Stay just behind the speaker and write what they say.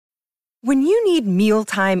When you need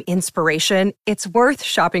mealtime inspiration, it's worth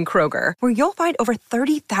shopping Kroger, where you'll find over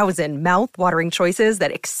 30,000 mouth-watering choices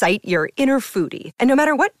that excite your inner foodie. And no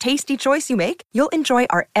matter what tasty choice you make, you'll enjoy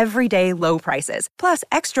our everyday low prices, plus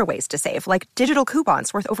extra ways to save, like digital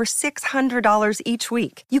coupons worth over $600 each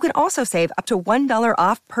week. You can also save up to $1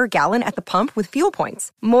 off per gallon at the pump with fuel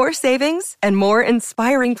points. More savings and more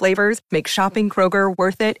inspiring flavors make shopping Kroger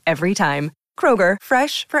worth it every time. Kroger,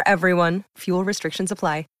 fresh for everyone. Fuel restrictions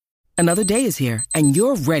apply. Another day is here, and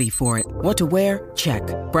you're ready for it. What to wear? Check.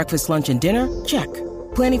 Breakfast, lunch, and dinner? Check.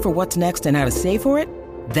 Planning for what's next and how to save for it?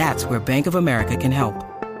 That's where Bank of America can help.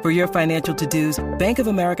 For your financial to-dos, Bank of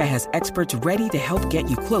America has experts ready to help get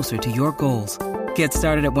you closer to your goals. Get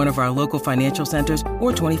started at one of our local financial centers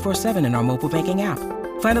or 24/7 in our mobile banking app.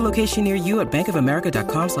 Find a location near you at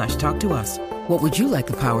bankofamerica.com/talktous. What would you like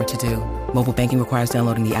the power to do? Mobile banking requires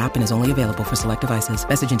downloading the app and is only available for select devices.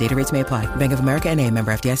 Message and data rates may apply. Bank of America N.A.,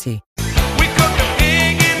 member FDIC. We cooked a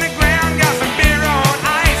pig in the ground, got some beer on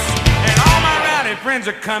ice, and all my rowdy friends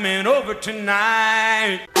are coming over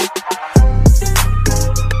tonight.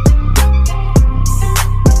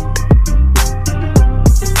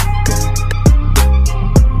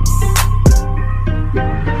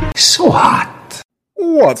 So hot.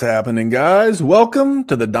 What's happening, guys? Welcome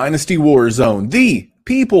to the Dynasty WarZone, the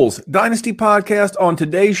People's Dynasty podcast. On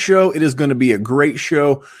today's show, it is going to be a great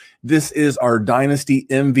show. This is our Dynasty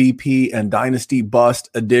MVP and Dynasty Bust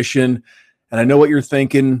edition. And I know what you're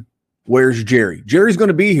thinking. Where's Jerry? Jerry's going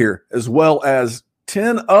to be here, as well as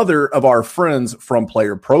 10 other of our friends from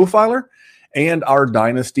Player Profiler and our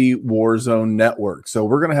Dynasty WarZone network. So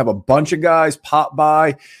we're going to have a bunch of guys pop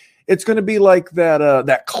by. It's going to be like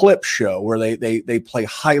that clip show where they play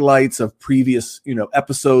highlights of previous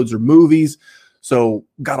episodes or movies. So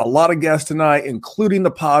got a lot of guests tonight, including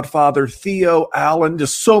the Podfather, Theo, Alan,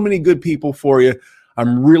 just so many good people for you.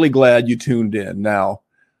 I'm really glad you tuned in. Now,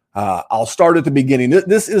 I'll start at the beginning.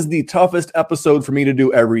 This is the toughest episode for me to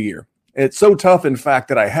do every year. It's so tough, in fact,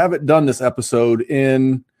 that I haven't done this episode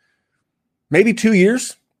in maybe 2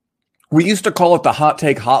 years. We used to call it the Hot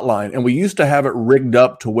Take Hotline, and we used to have it rigged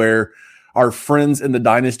up to where our friends in the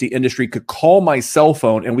Dynasty industry could call my cell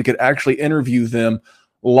phone and we could actually interview them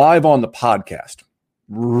live on the podcast.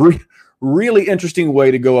 Really interesting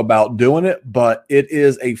way to go about doing it, but it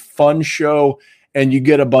is a fun show and you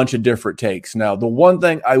get a bunch of different takes. Now, the one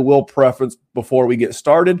thing I will preference before we get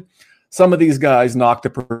started, some of these guys knock the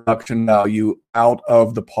production value out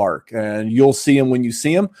of the park, and you'll see them when you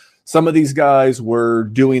see them. Some of these guys were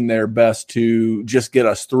doing their best to just get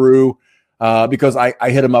us through because I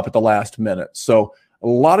hit them up at the last minute. So a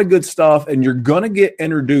lot of good stuff, and you're going to get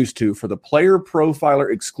introduced to, for the Player Profiler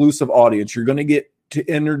exclusive audience, you're going to get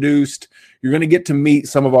introduced. You're going to get to meet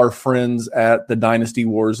some of our friends at the Dynasty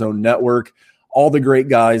WarZone network, all the great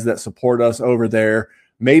guys that support us over there.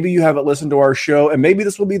 Maybe you haven't listened to our show, and maybe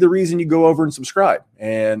this will be the reason you go over and subscribe.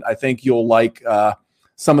 And I think you'll like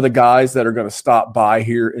some of the guys that are going to stop by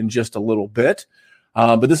here in just a little bit.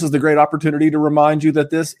 But this is the great opportunity to remind you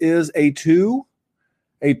that this is a two-channel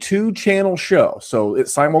show. So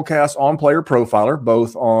it's simulcast on Player Profiler,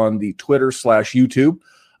 both on the Twitter/YouTube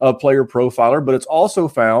of Player Profiler, but it's also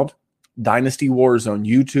found Dynasty WarZone,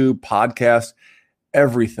 YouTube, podcast,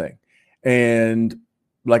 everything. And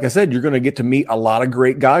like I said, you're going to get to meet a lot of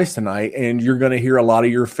great guys tonight, and you're going to hear a lot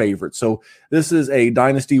of your favorites. So this is a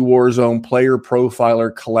Dynasty WarZone Player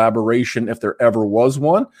Profiler collaboration, if there ever was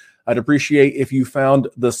one. I'd appreciate if you found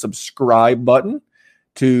the subscribe button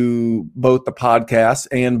to both the podcast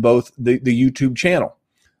and both the YouTube channel.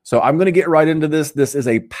 So I'm going to get right into this. This is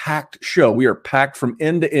a packed show. We are packed from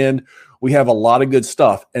end to end. We have a lot of good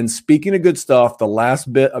stuff. And speaking of good stuff, the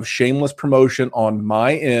last bit of shameless promotion on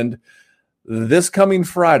my end, this coming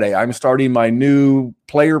Friday, I'm starting my new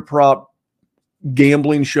player prop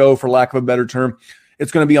gambling show, for lack of a better term.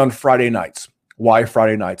 It's going to be on Friday nights. Why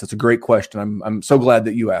Friday nights? It's a great question. I'm so glad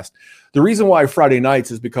that you asked. The reason why Friday nights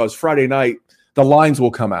is because Friday night, the lines will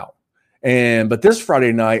come out. But this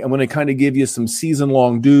Friday night, I'm going to kind of give you some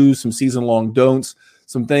season-long do's, some season-long don'ts,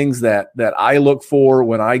 some things that I look for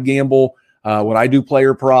when I gamble, when I do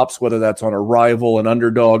player props, whether that's on a rival, an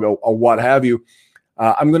underdog, or what have you.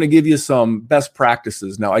 I'm going to give you some best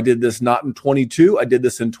practices. Now, I did this not in 22. I did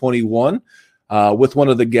this in 21 with one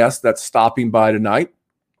of the guests that's stopping by tonight.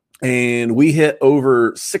 And we hit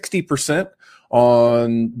over 60%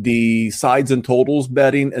 on the sides and totals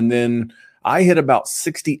betting. And then I hit about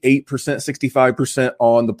 68%, 65%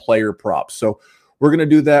 on the player props. So we're going to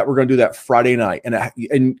do that. We're going to do that Friday night.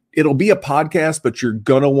 And it'll be a podcast, but you're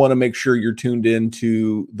going to want to make sure you're tuned in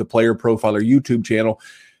to the Player Profiler YouTube channel,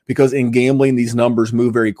 because in gambling, these numbers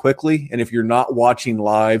move very quickly. And if you're not watching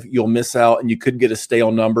live, you'll miss out and you could get a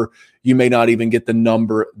stale number. You may not even get the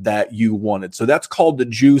number that you wanted. So that's called the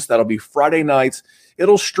Juice. That'll be Friday nights.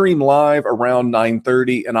 It'll stream live around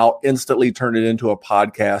 9:30 and I'll instantly turn it into a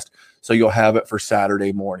podcast. So you'll have it for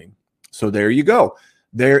Saturday morning. So there you go.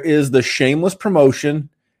 There is the shameless promotion,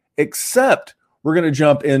 except we're going to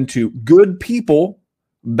jump into good people,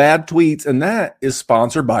 bad tweets, and that is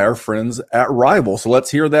sponsored by our friends at Rival. So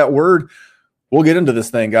let's hear that word. We'll get into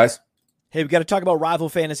this thing, guys. Hey, we've got to talk about Rival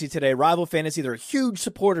Fantasy today. Rival Fantasy, they're a huge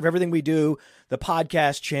supporter of everything we do, the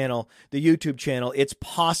podcast channel, the YouTube channel. It's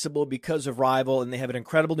possible because of Rival, and they have an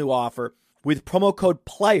incredible new offer. With promo code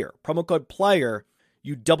PLAYER,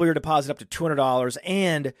 you double your deposit up to $200,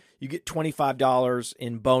 and you get $25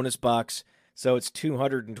 in bonus bucks. So it's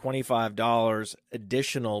 $225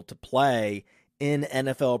 additional to play in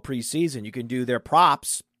NFL preseason. You can do their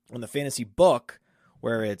props on the fantasy book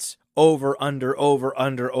where it's over, under,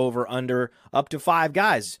 up to 5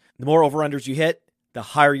 guys. The more over-unders you hit, the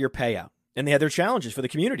higher your payout. And they have their challenges for the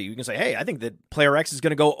community. You can say, hey, I think that player X is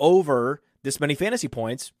going to go over this many fantasy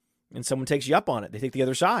points, and someone takes you up on it. They take the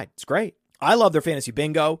other side. It's great. I love their fantasy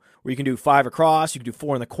bingo, where you can do 5 across, you can do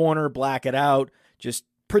 4 in the corner, black it out, just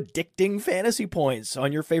predicting fantasy points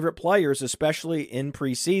on your favorite players, especially in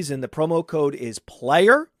preseason. The promo code is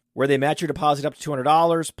PLAYER, where they match your deposit up to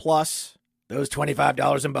 $200 plus those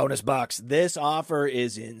 $25 in bonus bucks. This offer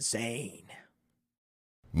is insane.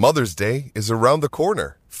 Mother's Day is around the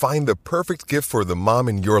corner. Find the perfect gift for the mom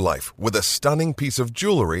in your life with a stunning piece of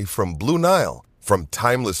jewelry from Blue Nile. From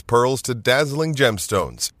timeless pearls to dazzling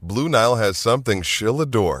gemstones, Blue Nile has something she'll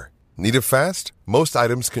adore. Need it fast? Most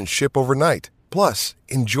items can ship overnight. Plus,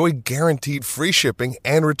 enjoy guaranteed free shipping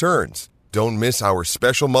and returns. Don't miss our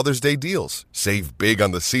special Mother's Day deals. Save big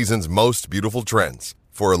on the season's most beautiful trends.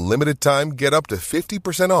 For a limited time, get up to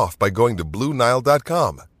 50% off by going to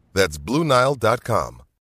BlueNile.com. That's BlueNile.com.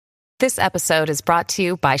 This episode is brought to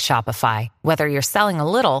you by Shopify. Whether you're selling a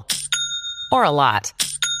little or a lot,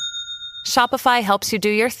 Shopify helps you do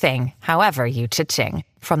your thing, however you cha-ching.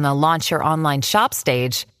 From the launch your online shop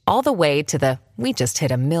stage, all the way to the we just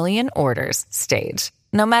hit 1 million orders stage.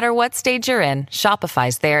 No matter what stage you're in,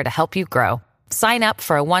 Shopify's there to help you grow. Sign up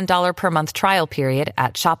for a $1 per month trial period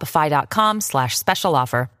at shopify.com/special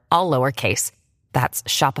offer, all lowercase. That's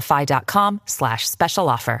shopify.com/special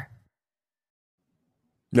offer.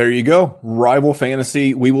 There you go. Rival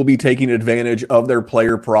Fantasy. We will be taking advantage of their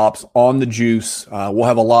player props on the Juice. We'll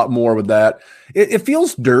have a lot more with that. It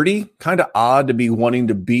feels dirty, kind of odd to be wanting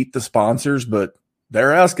to beat the sponsors, but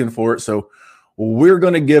they're asking for it. So we're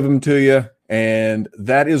going to give them to you. And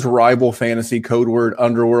that is Rival Fantasy, code word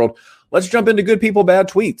Underworld. Let's jump into good people, bad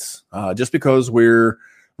tweets. Just because we're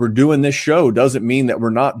doing this show doesn't mean that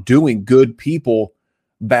we're not doing good people,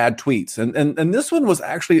 bad tweets. And this one was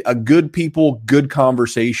actually a good people, good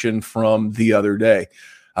conversation from the other day.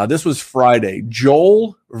 This was Friday.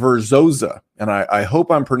 Joel Verzoza, and I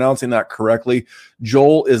hope I'm pronouncing that correctly.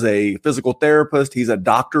 Joel is a physical therapist. He's a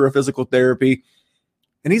doctor of physical therapy,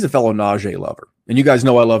 and he's a fellow Najee lover. And you guys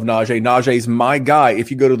know I love Najee. Najee's my guy.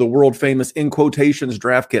 If you go to the world famous in quotations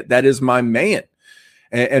draft kit, that is my man.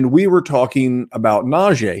 And we were talking about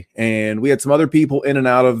Najee, and we had some other people in and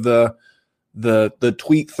out of the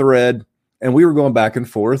tweet thread, and we were going back and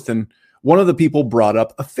forth. And one of the people brought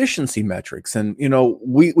up efficiency metrics. And, you know,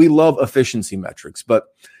 we love efficiency metrics, but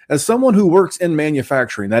as someone who works in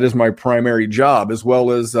manufacturing, that is my primary job, as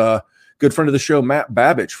well as a good friend of the show, Matt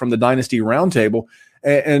Babbage from the Dynasty Roundtable.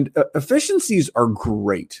 And efficiencies are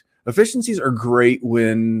great. Efficiencies are great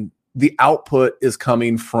when the output is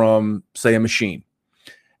coming from, say, a machine.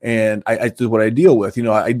 And I do what I deal with. You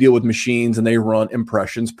know, I deal with machines and they run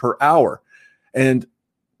impressions per hour. And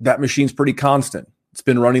that machine's pretty constant. It's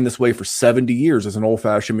been running this way for 70 years as an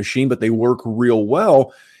old-fashioned machine, but they work real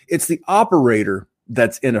well. It's the operator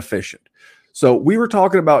that's inefficient. So we were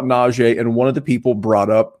talking about Najee, and one of the people brought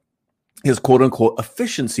up his quote-unquote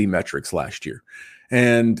efficiency metrics last year.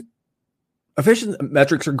 And efficiency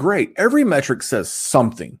metrics are great. Every metric says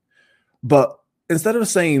something. But instead of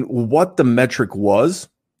saying what the metric was,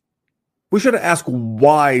 we should have asked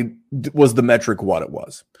why was the metric what it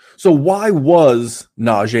was. So why was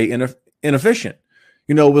Najee inefficient?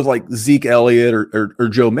 You know, with like Zeke Elliott or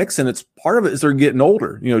Joe Mixon, it's part of it is they're getting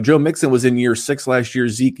older. You know, Joe Mixon was in year 6 last year,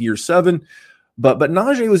 Zeke year 7, but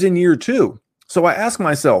Najee was in year 2. So I asked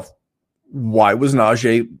myself, why was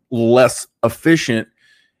Najee less efficient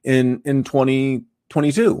in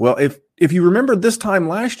 2022? Well, if if you remember this time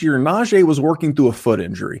last year, Najee was working through a foot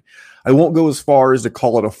injury. I won't go as far as to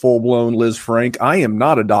call it a full-blown Liz Frank. I am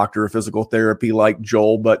not a doctor of physical therapy like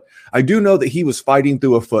Joel, but I do know that he was fighting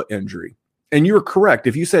through a foot injury. And you're correct.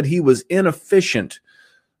 If you said he was inefficient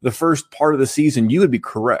the first part of the season, you would be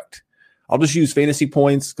correct. I'll just use fantasy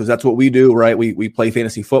points because that's what we do, right? We play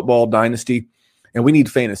fantasy football, Dynasty, and we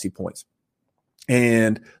need fantasy points.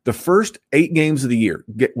 And the first 8 games of the year,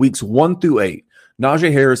 weeks 1 through 8,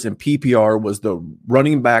 Najee Harris in PPR was the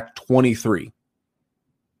running back 23.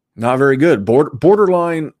 Not very good.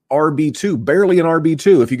 Borderline RB2, barely an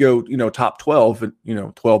RB2 if you go, top 12,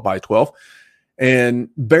 12 by 12, and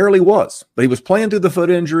barely was. But he was playing through the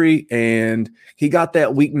foot injury, and he got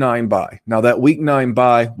that week 9 bye. Now, that week 9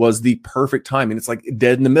 bye was the perfect timing. It's like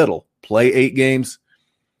dead in the middle. Play 8 games,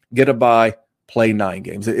 get a bye, play 9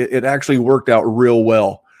 games. It actually worked out real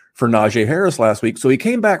well for Najee Harris last week. So he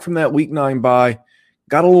came back from that week 9 bye,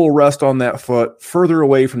 got a little rest on that foot, further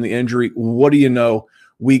away from the injury. What do you know?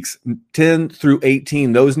 Weeks 10 through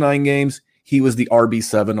 18, those 9 games, he was the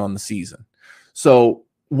RB7 on the season. So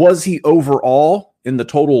was he overall in the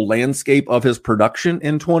total landscape of his production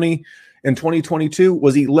in 2022?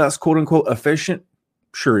 Was he less quote unquote efficient?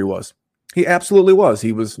 Sure he was. He absolutely was.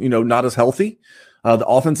 He was, not as healthy. The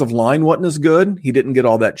offensive line wasn't as good. He didn't get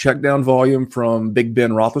all that check down volume from Big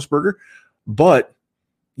Ben Roethlisberger, but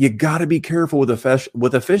you got to be careful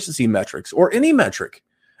with efficiency metrics or any metric.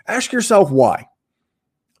 Ask yourself why.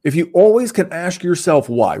 If you always can ask yourself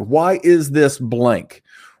why is this blank?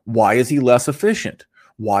 Why is he less efficient?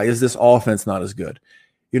 Why is this offense not as good?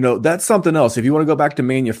 That's something else. If you want to go back to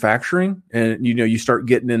manufacturing and, you start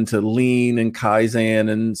getting into lean and Kaizen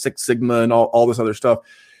and Six Sigma and all this other stuff,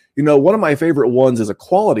 one of my favorite ones is a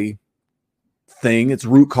quality thing. It's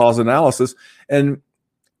root cause analysis. And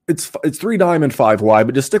it's 3 diamond 5 why,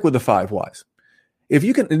 but just stick with the 5 whys. If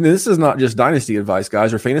you can, and this is not just dynasty advice,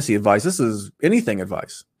 guys, or fantasy advice. This is anything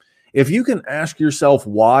advice. If you can ask yourself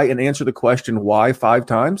why and answer the question why 5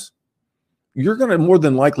 times, you're going to more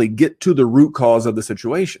than likely get to the root cause of the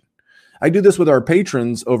situation. I do this with our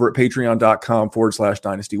patrons over at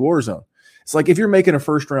patreon.com/Dynasty WarZone. It's like if you're making a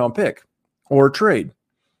first round pick or a trade,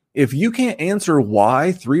 if you can't answer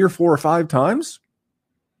why 3 or 4 or 5 times,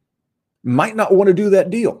 might not want to do that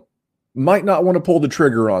deal, might not want to pull the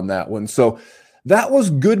trigger on that one. So that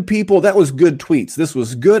was good, people. That was good tweets. This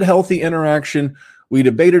was good, healthy interaction. We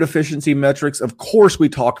debated efficiency metrics. Of course, we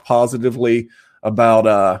talked positively about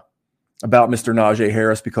Mr. Najee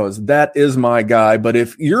Harris because that is my guy. But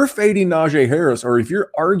if you're fading Najee Harris or if you're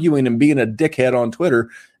arguing and being a dickhead on Twitter,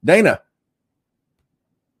 Dana.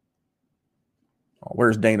 Oh,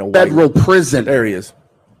 where's Dana White? Federal prison. There he is.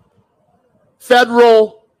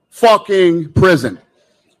 Federal fucking prison.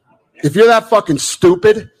 If you're that fucking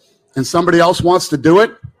stupid and somebody else wants to do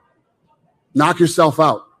it, knock yourself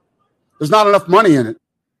out. There's not enough money in it.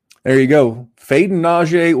 There you go. Fading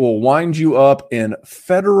Najee will wind you up in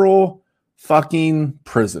federal fucking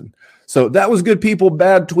prison. So that was good, people,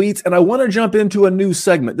 bad tweets. And I want to jump into a new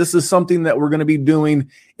segment. This is something that we're going to be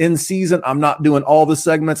doing in season. I'm not doing all the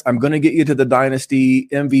segments. I'm going to get you to the Dynasty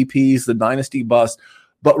MVPs, the Dynasty bust,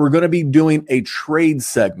 but we're going to be doing a trade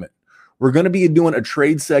segment. We're going to be doing a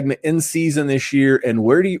trade segment in season this year. And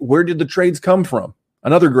where did the trades come from?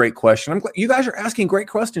 Another great question. I'm glad you guys are asking great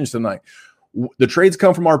questions tonight. The trades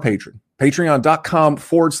come from our patron,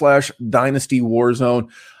 patreon.com/Dynasty WarZone.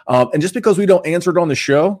 And just because we don't answer it on the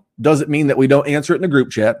show doesn't mean that we don't answer it in the group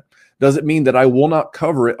chat. Doesn't mean that I will not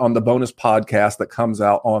cover it on the bonus podcast that comes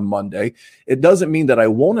out on Monday. It doesn't mean that I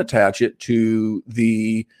won't attach it to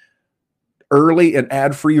the early and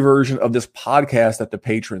ad-free version of this podcast that the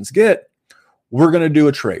patrons get. We're going to do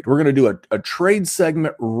a trade. We're going to do a trade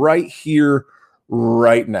segment right here,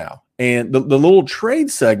 right now. And the little trade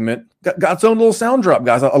segment got its own little sound drop,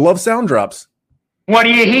 guys. I love sound drops. What do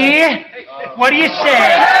you hear? What do you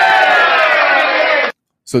say?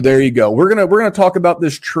 So there you go. We're gonna talk about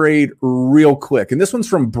this trade real quick. And this one's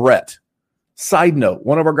from Brett. Side note,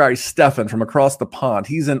 one of our guys, Stefan, from across the pond,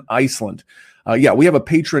 he's in Iceland. We have a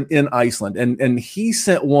patron in Iceland, and he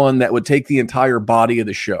sent one that would take the entire body of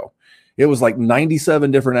the show. It was like 97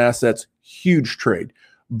 different assets, huge trade.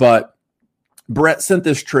 But Brett sent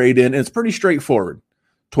this trade in, and it's pretty straightforward.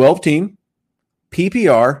 12-team,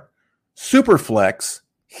 PPR, Superflex.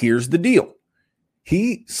 Here's the deal.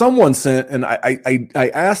 Someone sent, and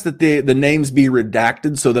I asked that the names be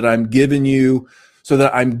redacted so that I'm giving you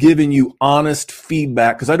honest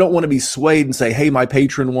feedback, because I don't want to be swayed and say, hey, my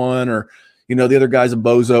patron won, or the other guy's a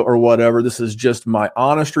bozo or whatever. This is just my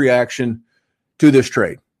honest reaction to this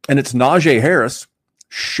trade. And it's Najee Harris,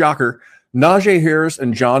 shocker, Najee Harris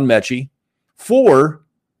and John Mechie for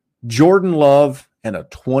Jordan Love and a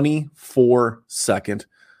 24-second.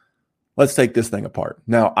 Let's take this thing apart.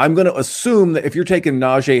 Now, I'm going to assume that if you're taking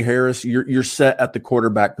Najee Harris, you're set at the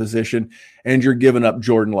quarterback position and you're giving up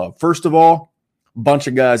Jordan Love. First of all, a bunch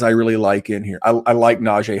of guys I really like in here. I like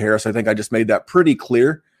Najee Harris. I think I just made that pretty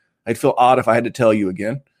clear. I'd feel odd if I had to tell you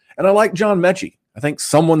again. And I like John Mechie. I think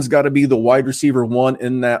someone's got to be the wide receiver one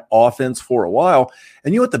in that offense for a while.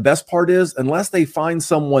 And you know what the best part is? Unless they find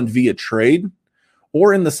someone via trade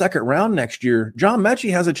or in the second round next year, John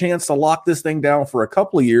Mechie has a chance to lock this thing down for a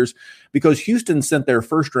couple of years because Houston sent their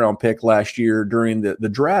first-round pick last year during the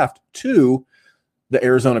draft to the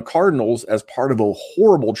Arizona Cardinals as part of a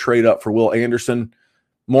horrible trade-up for Will Anderson.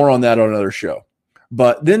 More on that on another show.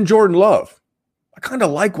 But then Jordan Love. I kind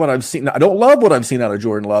of like what I've seen. I don't love what I've seen out of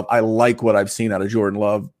Jordan Love. I like what I've seen out of Jordan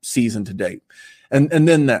Love season to date. And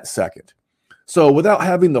then that second. So without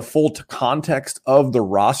having the full context of the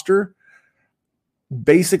roster,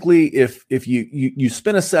 basically if you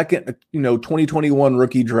spend a second, 2021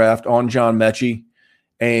 rookie draft on John Mechie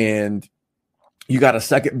and you got a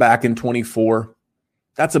second back in 24,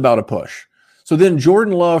 that's about a push. So then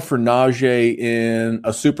Jordan Love for Najee in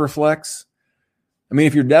a super flex. I mean,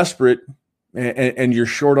 if you're desperate and you're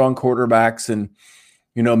short on quarterbacks and,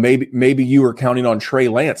 maybe you were counting on Trey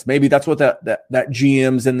Lance. Maybe that's what that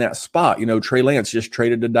GM's in that spot. Trey Lance just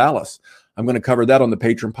traded to Dallas. I'm going to cover that on the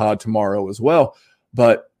Patreon pod tomorrow as well.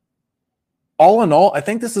 But all in all, I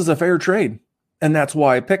think this is a fair trade, and that's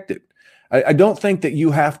why I picked it. I don't think that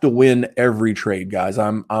you have to win every trade, guys.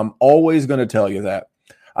 I'm always going to tell you that.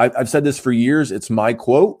 I've said this for years. It's my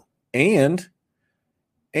quote, and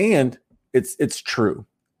it's true.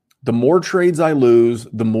 The more trades I lose,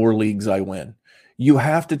 the more leagues I win. You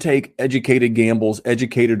have to take educated gambles,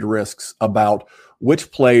 educated risks about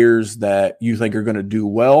which players that you think are going to do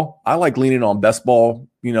well. I like leaning on best ball,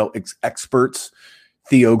 experts,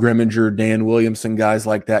 Theo Grimminger, Dan Williamson, guys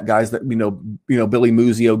like that, guys that, Billy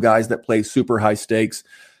Muzio, guys that play super high stakes.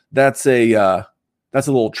 That's a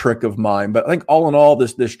little trick of mine. But I think all in all,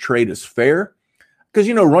 this trade is fair because,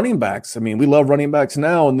 running backs, we love running backs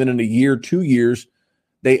now. And then in a year, 2 years,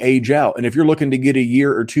 they age out. And if you're looking to get a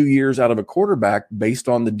year or 2 years out of a quarterback based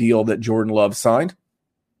on the deal that Jordan Love signed,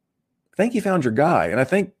 I think you found your guy. And I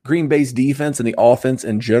think Green Bay's defense and the offense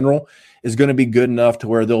in general is going to be good enough to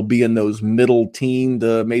where they'll be in those middle teen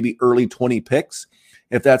to maybe early 20 picks.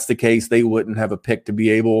 If that's the case, they wouldn't have a pick to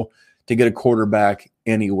be able to get a quarterback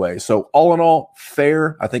anyway. So all in all,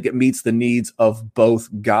 fair. I think it meets the needs of both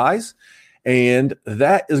guys. And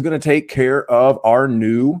that is going to take care of our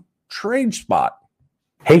new trade spot.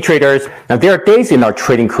 Hey traders, now there are days in our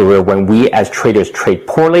trading career when we as traders trade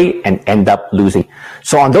poorly and end up losing.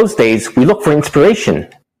 So on those days, we look for inspiration.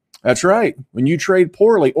 That's right. When you trade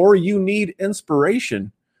poorly or you need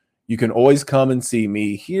inspiration, you can always come and see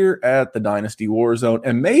me here at the Dynasty WarZone,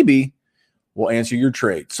 and maybe we'll answer your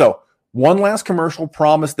trade. So one last commercial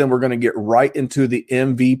promise, then we're going to get right into the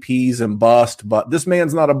MVPs and bust. But this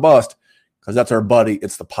man's not a bust because that's our buddy.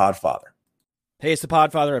 It's the Podfather. Hey, it's the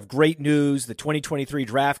Podfather. I have great news. The 2023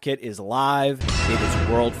 draft kit is live. It is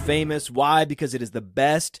world famous. Why? Because it is the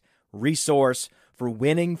best resource for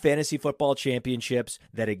winning fantasy football championships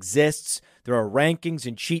that exists. There are rankings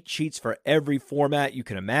and cheat sheets for every format you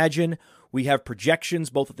can imagine. We have projections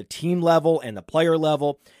both at the team level and the player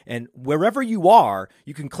level. And wherever you are,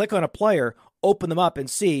 you can click on a player, open them up, and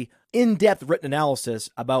see in-depth written analysis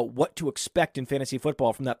about what to expect in fantasy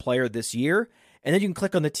football from that player this year. And then you can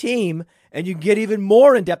click on the team and you can get even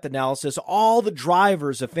more in-depth analysis, all the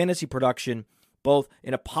drivers of fantasy production, both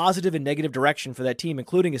in a positive and negative direction for that team,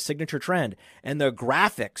 including a signature trend. And the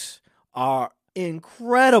graphics are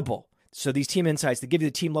incredible. So these team insights, they give you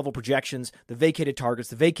the team level projections, the vacated targets,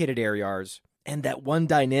 the vacated areas, and that one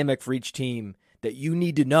dynamic for each team that you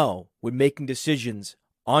need to know when making decisions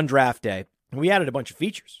on draft day. And we added a bunch of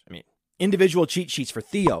features. Individual cheat sheets for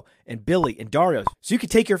Theo and Billy and Dario. So you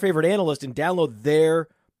could take your favorite analyst and download their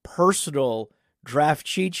personal draft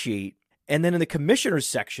cheat sheet. And then in the commissioners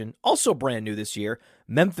section, also brand new this year,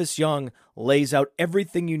 Memphis Young lays out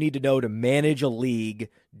everything you need to know to manage a league,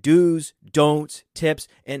 do's, don'ts, tips,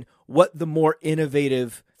 and what the more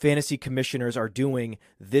innovative fantasy commissioners are doing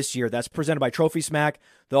this year. That's presented by Trophy Smack.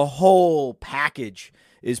 The whole package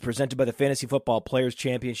is presented by the Fantasy Football Players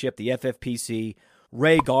Championship, the FFPC,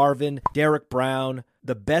 Ray Garvin, Derek Brown,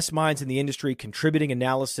 the best minds in the industry contributing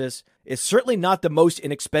analysis. It's certainly not the most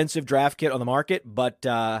inexpensive draft kit on the market, but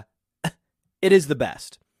it is the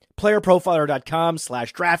best.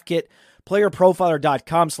 PlayerProfiler.com/draft kit.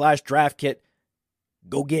 PlayerProfiler.com/draft kit.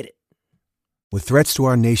 Go get it. With threats to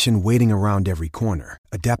our nation waiting around every corner,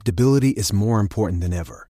 adaptability is more important than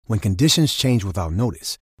ever. When conditions change without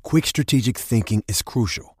notice, Quick strategic thinking is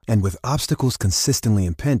crucial, and with obstacles consistently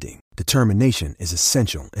impending, determination is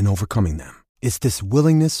essential in overcoming them. It's this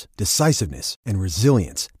willingness, decisiveness, and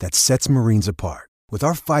resilience that sets Marines apart. With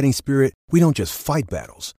our fighting spirit, we don't just fight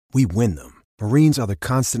battles, we win them. Marines are the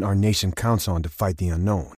constant our nation counts on to fight the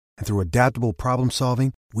unknown, and through adaptable problem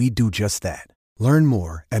solving, we do just that. Learn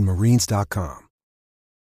more at marines.com.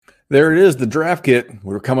 There it is, the draft kit.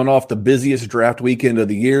 We're coming off the busiest draft weekend of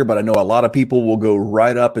the year, but I know a lot of people will go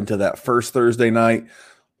right up into that first Thursday night.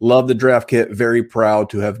 Love the draft kit. Very proud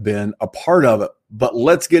to have been a part of it. But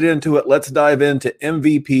let's get into it. Let's dive into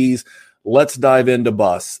MVPs. Let's dive into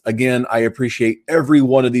busts. Again, I appreciate every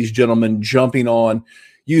one of these gentlemen jumping on,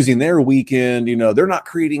 using their weekend. You know, they're not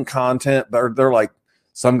creating content, but they're like,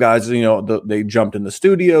 some guys, you know, they jumped in the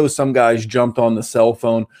studio. Some guys jumped on the cell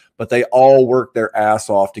phone, but they all worked their ass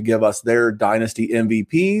off to give us their Dynasty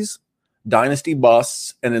MVPs, Dynasty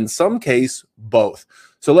busts, and in some case, both.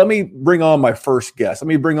 So let me bring on my first guest. Let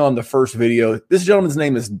me bring on the first video. This gentleman's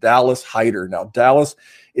name is Dallas Hyder. Now, Dallas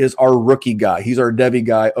is our rookie guy. He's our Devi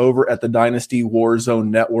guy over at the Dynasty WarZone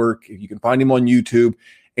Network. You can find him on YouTube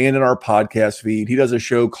and in our podcast feed. He does a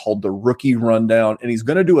show called The Rookie Rundown, and he's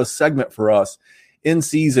going to do a segment for us in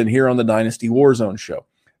season here on the Dynasty WarZone show.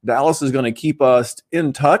 Dallas is going to keep us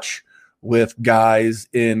in touch with guys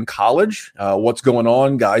in college, what's going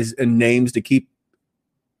on, guys and names to keep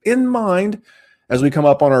in mind as we come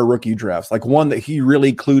up on our rookie drafts. Like one that he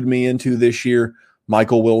really clued me into this year,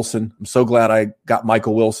 Michael Wilson. I'm so glad I got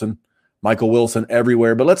Michael Wilson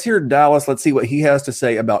everywhere. But let's hear Dallas. Let's see what he has to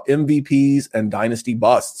say about MVPs and Dynasty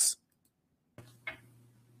busts.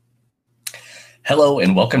 Hello,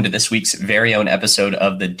 and welcome to this week's very own episode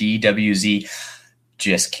of the DWZ.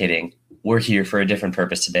 Just kidding. We're here for a different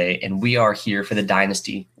purpose today, and we are here for the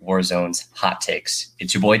Dynasty WarZone's Hot Takes.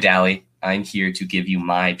 It's your boy, Dally. I'm here to give you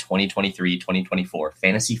my 2023-2024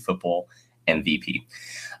 fantasy football MVP.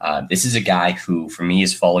 This is a guy who, for me,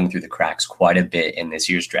 is falling through the cracks quite a bit in this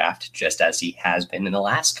year's draft, just as he has been in the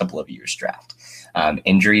last couple of years' draft.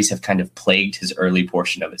 Injuries have kind of plagued his early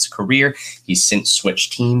portion of his career. He's since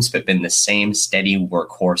switched teams, but been the same steady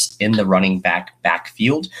workhorse in the running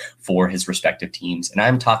backfield for his respective teams. And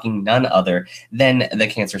I'm talking none other than the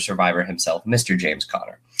cancer survivor himself, Mr. James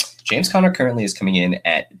Conner. James Conner currently is coming in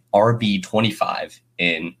at RB25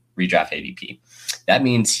 in redraft ADP. That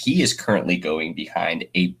means he is currently going behind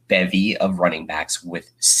a bevy of running backs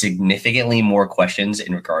with significantly more questions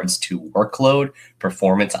in regards to workload,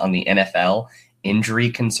 performance on the NFL, injury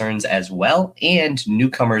concerns as well, and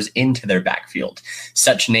newcomers into their backfield.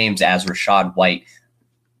 Such names as Rachaad White.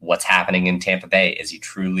 What's happening in Tampa Bay? Is he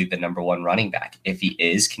truly the number one running back? If he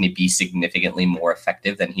is, can he be significantly more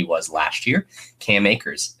effective than he was last year? Cam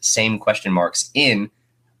Akers, same question marks in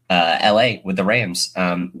LA with the Rams.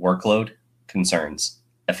 Workload concerns,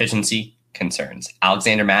 efficiency concerns.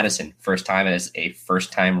 Alexander Madison, first time as a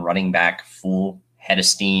first-time running back, full head of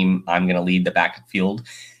steam. I'm going to lead the backfield.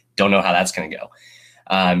 Don't know how that's going to go.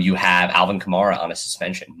 You have Alvin Kamara on a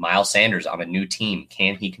suspension. Miles Sanders on a new team.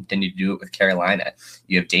 Can he continue to do it with Carolina?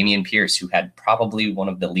 You have Dameon Pierce, who had probably one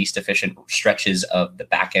of the least efficient stretches of the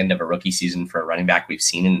back end of a rookie season for a running back we've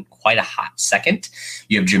seen in quite a hot second.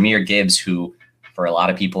 You have Jahmyr Gibbs, who, for a lot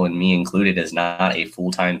of people, and me included, is not a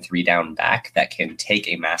full-time three-down back that can take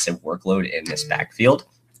a massive workload in this backfield,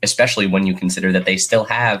 especially when you consider that they still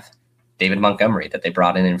have David Montgomery that they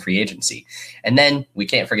brought in free agency. And then we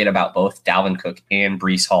can't forget about both Dalvin Cook and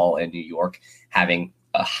Breece Hall in New York having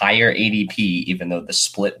a higher ADP, even though the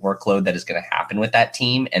split workload that is going to happen with that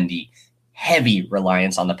team and the heavy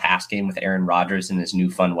reliance on the pass game with Aaron Rodgers and his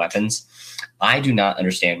new fun weapons. I do not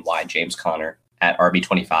understand why James Conner at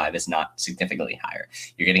RB25 is not significantly higher.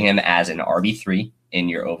 You're getting him as an RB3 in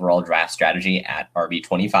your overall draft strategy at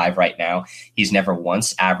RB25 right now. He's never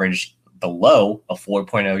once averaged below a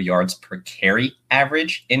 4.0 yards per carry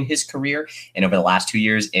average in his career. And over the last 2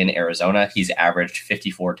 years in Arizona, he's averaged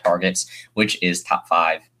 54 targets, which is top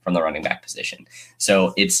 5 from the running back position.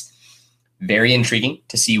 So it's very intriguing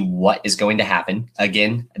to see what is going to happen.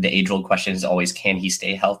 Again, the age-old question is always, can he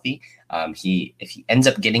stay healthy? If he ends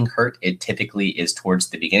up getting hurt, it typically is towards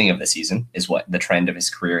the beginning of the season, is what the trend of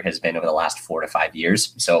his career has been over the last 4 to 5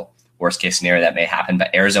 years. So worst case scenario, that may happen,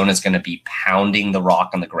 but Arizona is going to be pounding the rock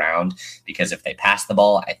on the ground because if they pass the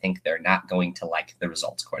ball, I think they're not going to like the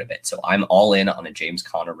results quite a bit. So I'm all in on a James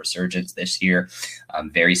Conner resurgence this year.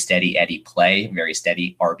 Very steady Eddie play, very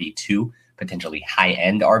steady RB2, potentially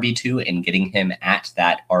high-end RB2, and getting him at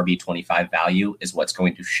that RB25 value is what's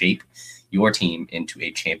going to shape your team into a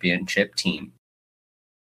championship team.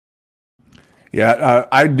 Yeah,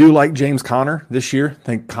 I do like James Conner this year. I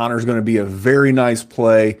think Conner's going to be a very nice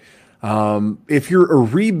play. If you're a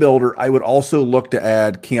rebuilder, I would also look to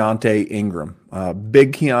add Keontae Ingram,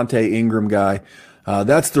 big Keontae Ingram guy.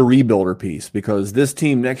 That's the rebuilder piece, because this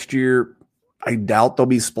team next year, I doubt they'll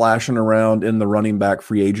be splashing around in the running back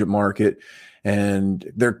free agent market,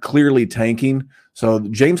 and they're clearly tanking. So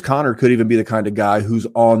James Conner could even be the kind of guy who's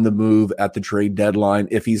on the move at the trade deadline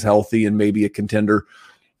if he's healthy and maybe a contender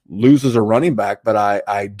loses a running back. But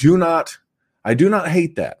I do not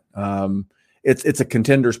hate that. It's a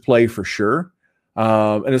contender's play for sure.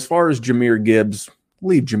 And as far as Jahmyr Gibbs,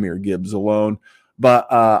 leave Jahmyr Gibbs alone. But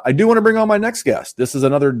I do want to bring on my next guest. This is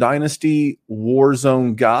another Dynasty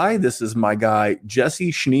WarZone guy. This is my guy,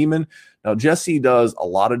 Jesse Schneeman. Now, Jesse does a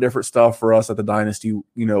lot of different stuff for us at the Dynasty,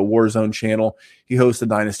 WarZone channel. He hosts the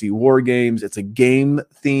Dynasty War Games. It's a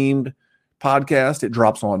game-themed podcast. It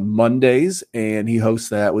drops on Mondays, and he hosts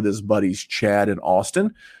that with his buddies Chad and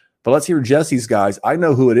Austin. But let's hear Jesse's, guys. I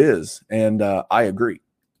know who it is, and I agree.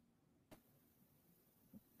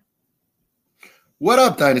 What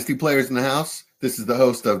up, Dynasty players in the house? This is the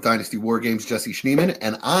host of Dynasty War Games, Jesse Schneeman,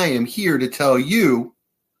 and I am here to tell you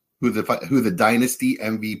who the Dynasty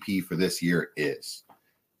MVP for this year is.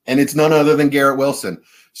 And it's none other than Garrett Wilson.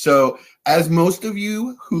 So, as most of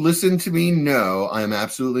you who listen to me know, I am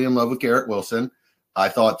absolutely in love with Garrett Wilson. I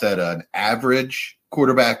thought that an average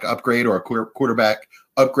quarterback upgrade or a quarterback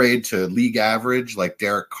upgrade to league average like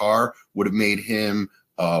Derek Carr would have made him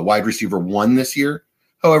wide receiver 1 this year.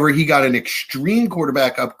 However, he got an extreme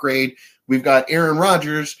quarterback upgrade. We've got Aaron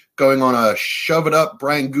Rodgers going on a shove it up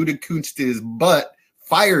Brian Gutekunst to his butt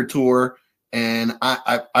fire tour, and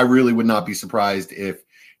I really would not be surprised if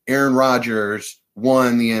Aaron Rodgers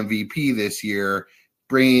won the MVP this year,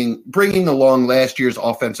 bringing along last year's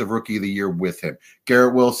Offensive Rookie of the Year with him.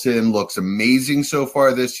 Garrett Wilson looks amazing so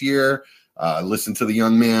far this year. Listen to the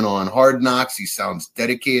young man on Hard Knocks. He sounds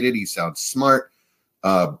dedicated. He sounds smart.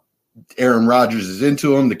 Aaron Rodgers is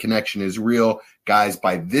into him. The connection is real. Guys,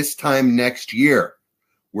 by this time next year,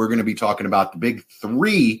 we're going to be talking about the big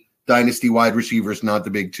 3 Dynasty wide receivers, not the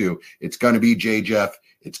big 2. It's going to be J-Jeff,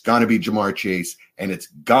 it's going to be Jamar Chase, and it's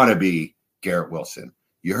going to be Garrett Wilson.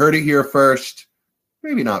 You heard it here first.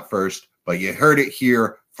 Maybe not first, but you heard it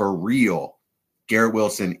here for real. Garrett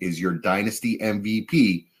Wilson is your Dynasty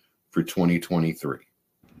MVP for 2023.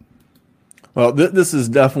 Well, this is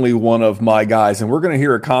definitely one of my guys, and we're going to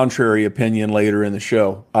hear a contrary opinion later in the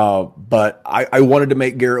show. But I wanted to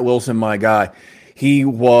make Garrett Wilson my guy. He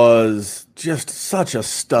was just such a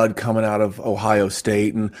stud coming out of Ohio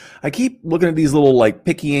State. And I keep looking at these little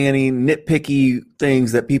nitpicky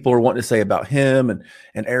things that people are wanting to say about him and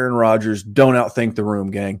Aaron Rodgers. Don't outthink the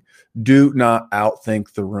room, gang. Do not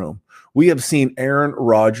outthink the room. We have seen Aaron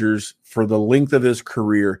Rodgers for the length of his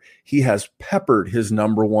career. He has peppered his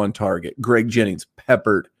number 1 target. Greg Jennings,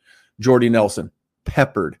 peppered. Jordy Nelson,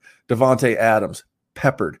 peppered. Devontae Adams,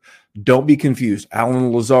 peppered. Don't be confused.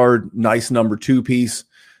 Allen Lazard, nice number 2 piece.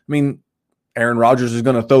 I mean, Aaron Rodgers is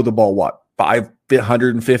going to throw the ball,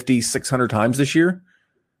 550, 600 times this year?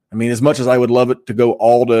 I mean, as much as I would love it to go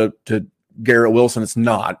all to Garrett Wilson, it's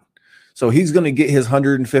not. So he's going to get his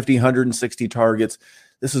 150, 160 targets.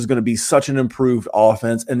 This is going to be such an improved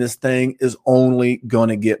offense, and this thing is only going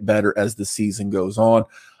to get better as the season goes on.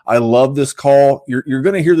 I love this call. You're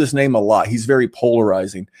going to hear this name a lot. He's very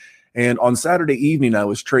polarizing. And on Saturday evening, I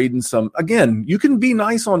was trading some. Again, you can be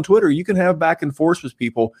nice on Twitter. You can have back and forth with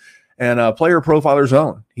people. And Player Profiler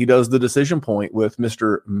Zone, he does the decision point with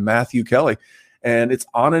Mr. Matthew Kelly. And it's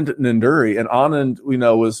Anand Nanduri. And Anand,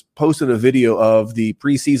 was posted a video of the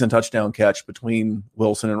preseason touchdown catch between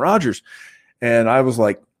Wilson and Rodgers. And I was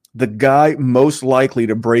like, the guy most likely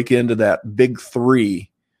to break into that big 3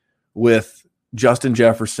 with Justin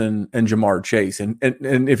Jefferson and Jamar Chase. And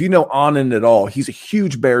if you know Anand at all, he's a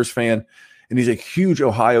huge Bears fan, and he's a huge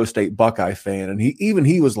Ohio State Buckeye fan. And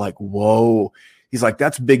he was like, whoa. He's like,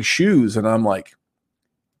 that's big shoes. And I'm like,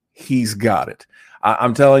 he's got it.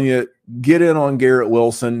 I'm telling you, get in on Garrett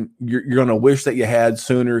Wilson. You're going to wish that you had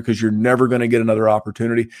sooner, because you're never going to get another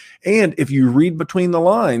opportunity. And if you read between the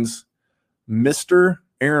lines, Mr.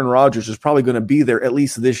 Aaron Rodgers is probably going to be there at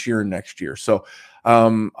least this year and next year. So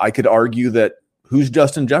I could argue that who's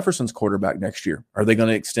Justin Jefferson's quarterback next year? Are they going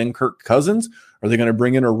to extend Kirk Cousins? Are they going to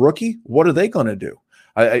bring in a rookie? What are they going to do?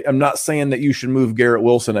 I'm not saying that you should move Garrett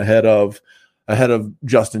Wilson ahead of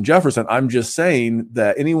Justin Jefferson. I'm just saying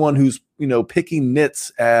that anyone who's, picking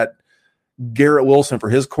nits at Garrett Wilson for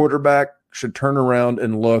his quarterback should turn around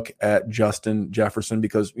and look at Justin Jefferson,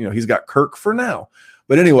 because, he's got Kirk for now.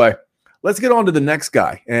 But anyway, let's get on to the next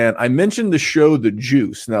guy. And I mentioned the show The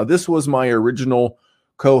Juice. Now, this was my original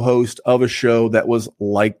co-host of a show that was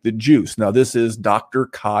like The Juice. Now, this is Dr.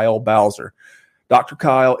 Kyle Bowser. Dr.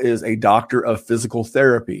 Kyle is a doctor of physical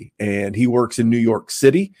therapy, and he works in New York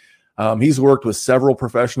City. He's worked with several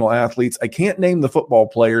professional athletes. I can't name the football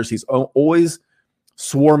players. He's always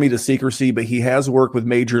swore me to secrecy, but he has worked with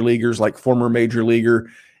major leaguers, like former major leaguer,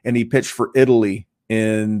 and he pitched for Italy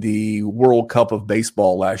in the World Cup of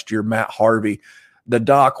Baseball last year, Matt Harvey. The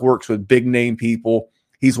doc works with big name people.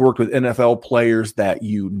 He's worked with NFL players that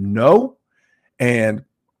you know, and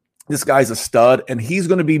this guy's a stud, and he's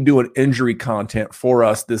going to be doing injury content for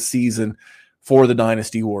us this season for the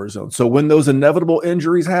Dynasty Warzone. So when those inevitable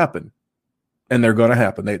injuries happen, and they're going to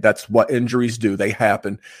happen, that's what injuries do. They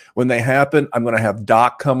happen. When they happen, I'm going to have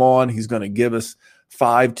Doc come on. He's going to give us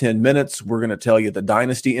 5-10 minutes. We're going to tell you the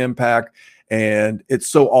Dynasty impact, and it's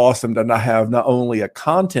so awesome to have not only a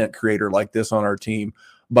content creator like this on our team,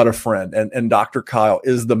 but a friend. And Dr. Kyle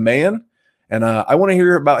is the man, and I want to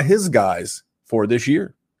hear about his guys for this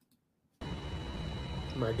year.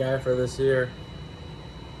 My guy for this year,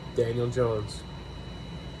 Daniel Jones.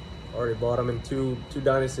 Already bought him in two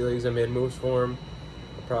Dynasty leagues. I made moves for him.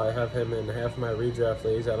 I'll probably have him in half of my redraft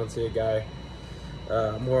leagues. I don't see a guy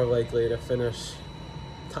more likely to finish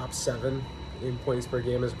top 7 in points per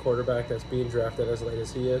game as a quarterback that's being drafted as late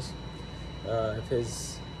as he is. If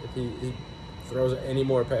he throws any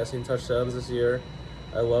more passing touchdowns this year,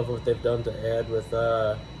 I love what they've done to add with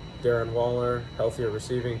Darren Waller, healthier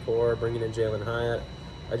receiving core, bringing in Jalen Hyatt.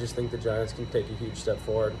 I just think the Giants can take a huge step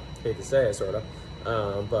forward. Hate to say it, sort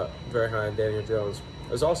of, but very high on Daniel Jones.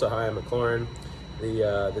 I was also high on McLaurin.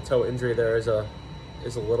 The toe injury there is a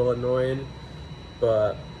little annoying,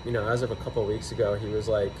 but as of a couple of weeks ago, he was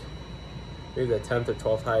like maybe the 10th or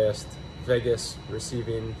 12th highest Vegas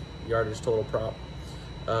receiving yardage total prop.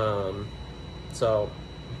 So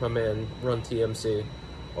my man, Run TMC,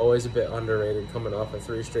 always a bit underrated, coming off of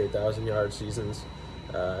 3 straight 1,000-yard seasons.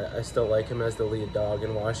 I still like him as the lead dog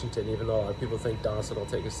in Washington, even though a lot of people think Dawson will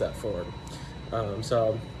take a step forward.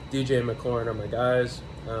 So DJ and McLaurin are my guys.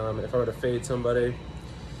 If I were to fade somebody,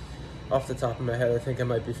 off the top of my head, I think I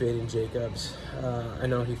might be fading Jacobs. I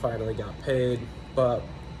know he finally got paid, but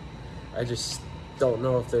I just don't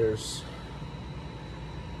know if there's...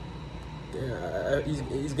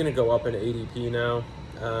 he's going to go up in ADP now,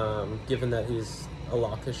 given that he's a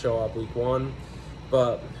lock to show up week 1.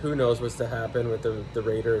 But who knows what's to happen with the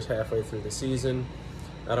Raiders halfway through the season.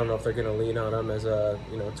 I don't know if they're going to lean on him as a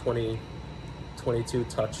 22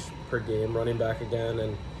 touch per game running back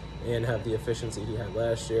again and have the efficiency he had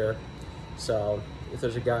last year. So if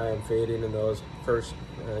there's a guy I'm fading in those first,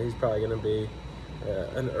 he's probably going to be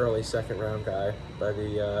an early second-round guy by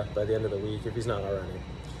the end of the week if he's not already.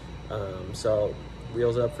 So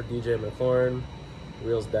wheels up for DJ McLaurin,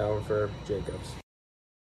 wheels down for Jacobs.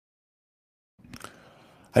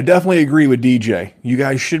 I definitely agree with DJ. You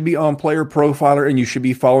guys should be on Player Profiler, and you should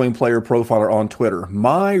be following Player Profiler on Twitter.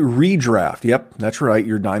 My redraft, yep, that's right,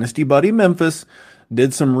 your Dynasty buddy Memphis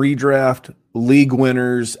did some redraft league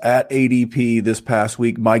winners at ADP this past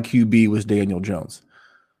week. My QB was Daniel Jones.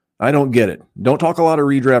 I don't get it. Don't talk a lot of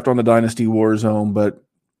redraft on the Dynasty Warzone, but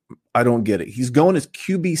I don't get it. He's going as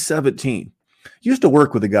QB 17. Used to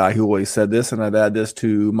work with a guy who always said this, and I've added this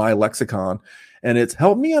to my lexicon, and it's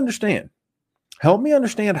help me understand. Help me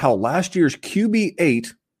understand how last year's QB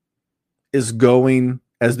 8 is going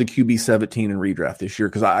as the QB 17 in redraft this year,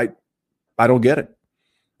 because I don't get it.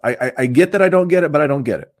 I get that I don't get it, but I don't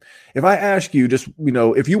get it. If I ask you just,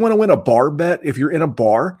 if you want to win a bar bet, if you're in a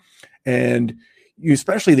bar and you,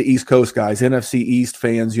 especially the East Coast guys, NFC East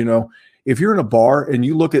fans, if you're in a bar and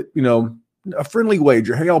you look at, a friendly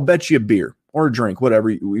wager, hey, I'll bet you a beer or a drink, whatever,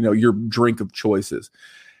 your drink of choice is.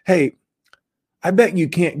 Hey, I bet you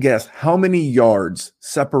can't guess how many yards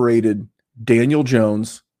separated Daniel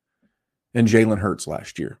Jones and Jalen Hurts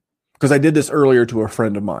last year. Because I did this earlier to a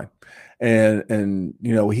friend of mine. And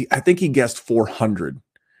I think he guessed 400.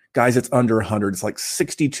 Guys, it's under 100. It's like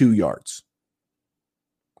 62 yards.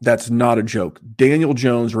 That's not a joke. Daniel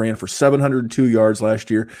Jones ran for 702 yards last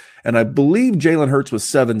year, and I believe Jalen Hurts was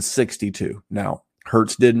 762. Now,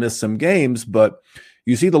 Hurts did miss some games, but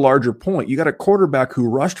you see the larger point. You got a quarterback who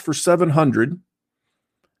rushed for 700.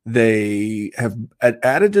 They have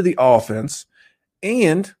added to the offense,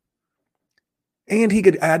 and he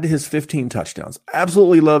could add to his 15 touchdowns.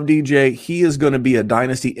 Absolutely love DJ. He is going to be a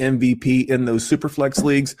Dynasty MVP in those Superflex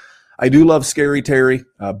leagues. I do love Scary Terry,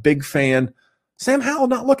 a big fan. Sam Howell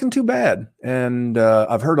not looking too bad, and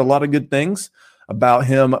I've heard a lot of good things about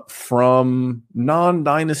him from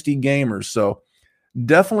non-Dynasty gamers. So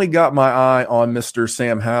definitely got my eye on Mr.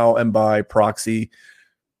 Sam Howell, and by proxy,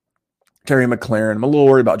 Terry McLaurin. I'm a little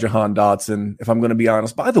worried about Jahan Dotson, if I'm going to be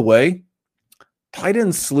honest. By the way, tight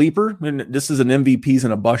end sleeper, and this is an MVPs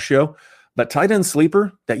and a bust show, But tight end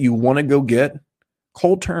sleeper that you want to go get,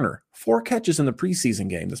 Cole Turner, 4 catches in the preseason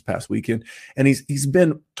game this past weekend, and he's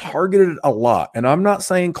been targeted a lot. And I'm not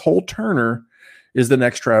saying Cole Turner is the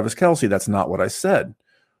next Travis Kelce. That's not what I said.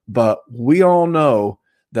 But we all know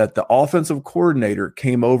that the offensive coordinator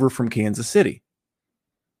came over from Kansas City.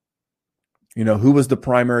 You know, who was the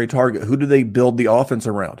primary target? Who did they build the offense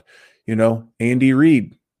around? You know, Andy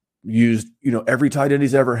Reid used, every tight end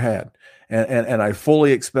he's ever had. And I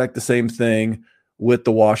fully expect the same thing with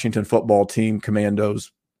the Washington football team,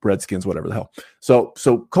 Commandos, Redskins, whatever the hell. So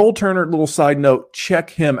Cole Turner, little side note, check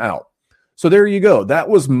him out. So there you go. That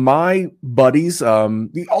was my buddies.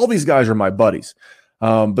 All these guys are my buddies.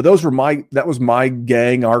 But that was my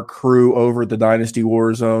gang, our crew over at the Dynasty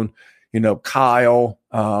WarZone. Kyle.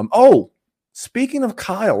 Speaking of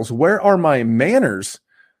Kyles, where are my manners?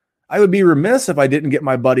 I would be remiss if I didn't get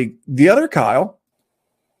my buddy, the other Kyle.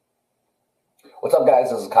 What's up, guys?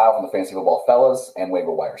 This is Kyle from the Fantasy Football Fellas and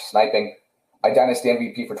Waiver Wire Sniping. My Dynasty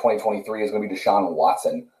MVP for 2023 is going to be Deshaun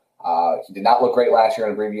Watson. He did not look great last year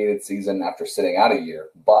in an abbreviated season after sitting out a year,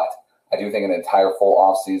 but I do think an entire full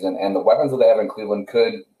offseason and the weapons that they have in Cleveland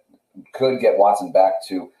could get Watson back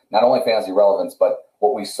to not only fantasy relevance, but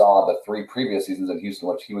what we saw the 3 previous seasons in Houston,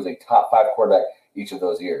 which he was a top 5 quarterback each of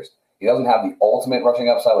those years. He doesn't have the ultimate rushing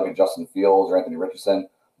upside like a Justin Fields or Anthony Richardson,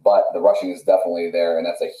 but the rushing is definitely there, and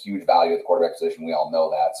that's a huge value at the quarterback position. We all know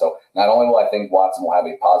that. So not only will I think Watson will have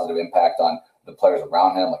a positive impact on the players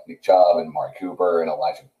around him, like Nick Chubb and Amari Cooper and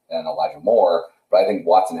Elijah Moore, but I think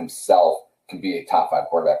Watson himself can be a top 5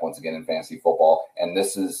 quarterback once again in fantasy football. And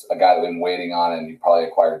this is a guy that we've been waiting on, and you probably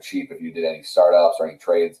acquired cheap if you did any startups or any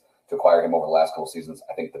trades to acquire him over the last couple seasons.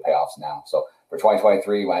 I think the payoff's now. So for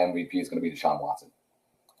 2023, my MVP is going to be Deshaun Watson.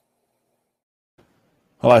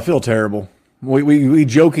 Well, I feel terrible. We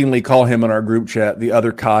jokingly call him in our group chat the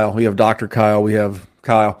other Kyle. We have Dr. Kyle. We have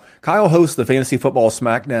Kyle. Kyle hosts the Fantasy Football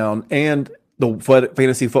Smackdown and the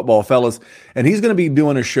Fantasy Football Fellas, and he's going to be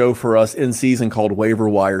doing a show for us in season called Waiver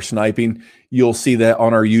Wire Sniping. You'll see that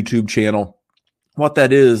on our YouTube channel. What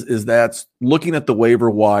that is that's looking at the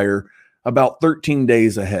waiver wire about 13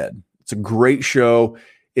 days ahead. It's a great show.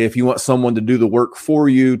 If you want someone to do the work for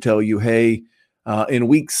you, tell you, hey, in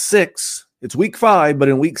week 6, it's week 5, but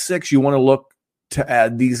in week 6, you want to look to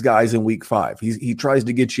add these guys in week 5. He tries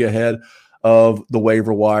to get you ahead of the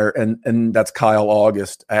waiver wire, and that's Kyle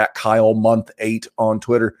August at Kyle Month 8 on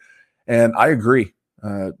Twitter. And I agree.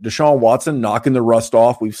 Deshaun Watson knocking the rust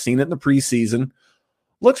off. We've seen it in the preseason.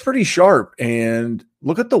 Looks pretty sharp. And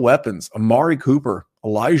look at the weapons. Amari Cooper,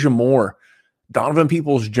 Elijah Moore, Donovan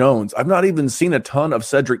Peoples-Jones. I've not even seen a ton of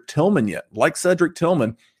Cedric Tillman yet. Like Cedric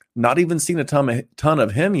Tillman, not even seen a ton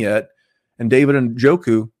of him yet. And David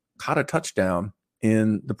Njoku caught a touchdown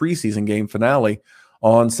in the preseason game finale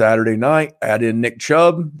on Saturday night. Add in Nick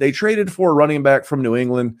Chubb. They traded for a running back from New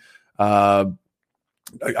England. I'm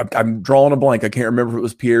drawing a blank. I can't remember if it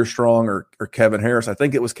was Pierre Strong or Kevin Harris. I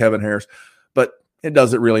think it was Kevin Harris, but it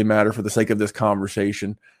doesn't really matter for the sake of this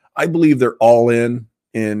conversation. I believe they're all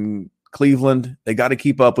in Cleveland. They got to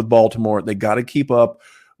keep up with Baltimore. They got to keep up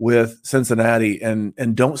with Cincinnati,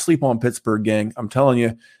 and don't sleep on Pittsburgh, gang. I'm telling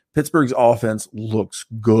you, Pittsburgh's offense looks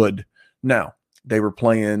good. Now, they were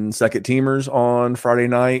playing second teamers on Friday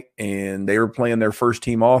night, and they were playing their first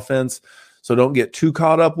team offense. So don't get too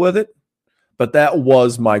caught up with it. But that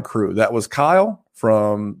was my crew. That was Kyle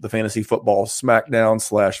from the Fantasy Football Smackdown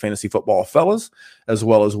 / Fantasy Football Fellas, as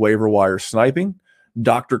well as Waiver Wire Sniping.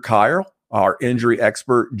 Dr. Kyle, our injury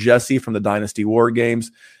expert, Jesse from the Dynasty War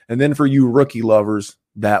Games. And then for you rookie lovers,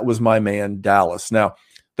 that was my man, Dallas. Now,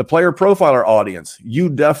 the player profiler audience, you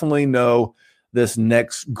definitely know this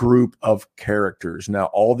next group of characters. Now,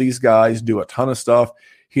 all these guys do a ton of stuff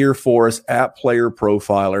here for us at Player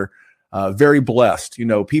Profiler. Very blessed.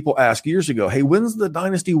 People asked years ago, hey, when's the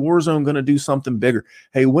Dynasty WarZone going to do something bigger?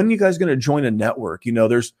 Hey, when are you guys going to join a network?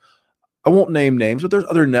 I won't name names, but there's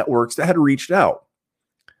other networks that had reached out.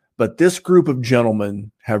 But this group of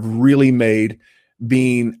gentlemen have really made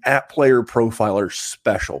being at Player Profiler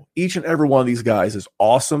special. Each and every one of these guys is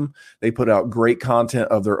awesome. They put out great content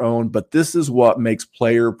of their own, but this is what makes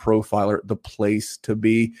Player Profiler the place to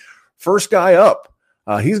be. First guy up,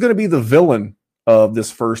 he's going to be the villain of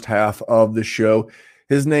this first half of the show.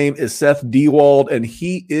 His name is Seth Dewald, and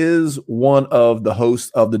he is one of the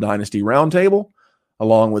hosts of the Dynasty Roundtable,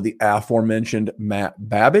 along with the aforementioned Matt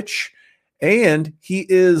Babich. And he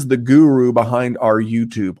is the guru behind our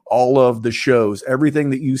YouTube. All of the shows, everything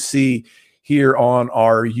that you see here on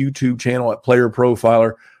our YouTube channel at Player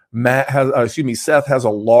Profiler, Seth has a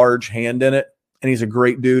large hand in it, and he's a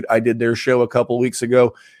great dude. I did their show a couple of weeks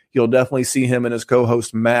ago. You'll definitely see him and his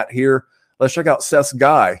co-host Matt here. Let's check out Seth's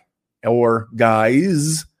guy, or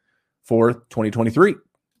guys for 2023.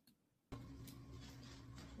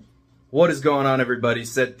 What is going on, everybody?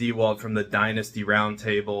 Seth Dewald from the Dynasty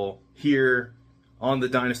Roundtable here on the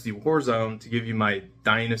Dynasty Warzone to give you my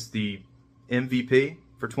Dynasty MVP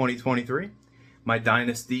for 2023, my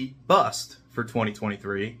Dynasty Bust for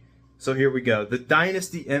 2023. So here we go. The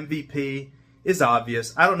Dynasty MVP is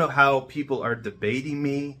obvious. I don't know how people are debating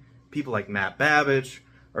me. People like Matt Babbage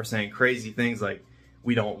are saying crazy things like,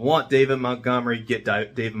 we don't want David Montgomery, get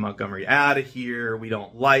David Montgomery out of here. We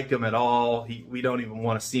don't like him at all. We don't even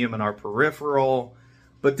want to see him in our peripheral.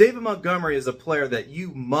 But David Montgomery is a player that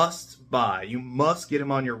you must buy. You must get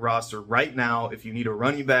him on your roster right now if you need a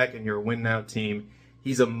running back and you're a win-now team.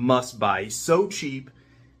 He's a must-buy. He's so cheap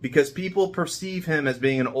because people perceive him as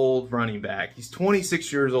being an old running back. He's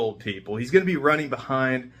 26 years old, people. He's going to be running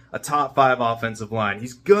behind a top 5 offensive line.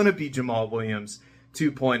 He's going to be Jamal Williams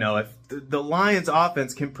 2.0. If the Lions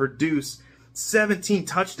offense can produce 17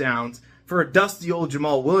 touchdowns for a dusty old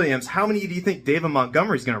Jamal Williams, how many do you think David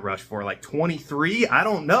Montgomery's going to rush for? Like 23? I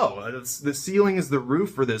don't know. The ceiling is the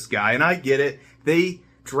roof for this guy, and I get it. They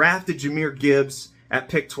drafted Jahmyr Gibbs at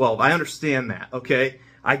pick 12. I understand that, okay?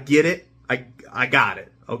 I get it. I got it,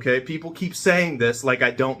 okay? People keep saying this like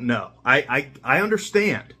I don't know. I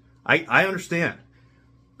understand. I understand.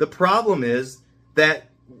 The problem is that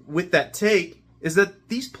with that take is that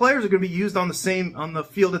these players are going to be used on the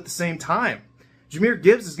field at the same time. Jahmyr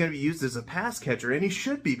Gibbs is going to be used as a pass catcher, and he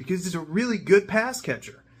should be because he's a really good pass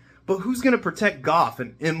catcher. But who's going to protect Goff,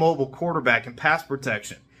 an immobile quarterback, in pass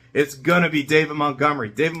protection? It's going to be David Montgomery.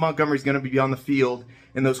 David Montgomery's going to be on the field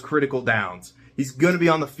in those critical downs. He's going to be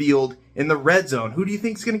on the field in the red zone. Who do you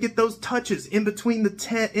think is going to get those touches in between the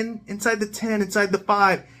 10, inside the 10, inside the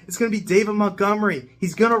 5? It's going to be David Montgomery.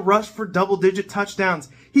 He's going to rush for double-digit touchdowns.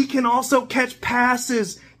 He can also catch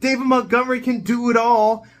passes. David Montgomery can do it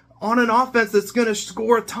all on an offense that's going to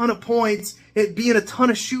score a ton of points, it be in a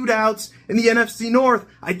ton of shootouts in the NFC North.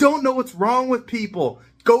 I don't know what's wrong with people.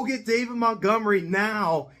 Go get David Montgomery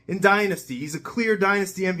now in Dynasty. He's a clear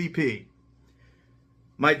Dynasty MVP.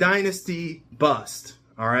 My Dynasty bust,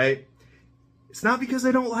 all right? It's not because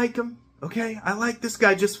I don't like him, okay? I like this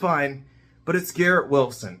guy just fine, but it's Garrett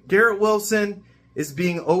Wilson. Garrett Wilson is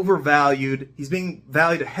being overvalued. He's being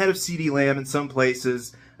valued ahead of CeeDee Lamb in some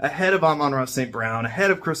places, ahead of Amon-Ra St. Brown,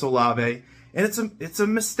 ahead of Chris Olave, and it's a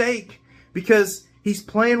mistake because he's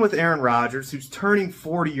playing with Aaron Rodgers, who's turning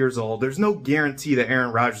 40 years old. There's no guarantee that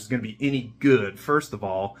Aaron Rodgers is going to be any good, first of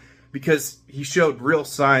all, because he showed real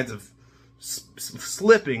signs of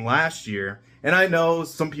slipping last year. And I know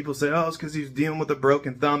some people say, oh, it's because he's dealing with a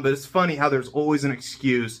broken thumb, but it's funny how there's always an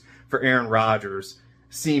excuse for Aaron Rodgers,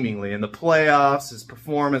 seemingly. In the playoffs, his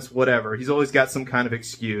performance, whatever. He's always got some kind of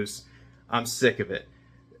excuse. I'm sick of it.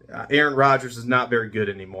 Aaron Rodgers is not very good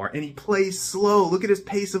anymore, and he plays slow. Look at his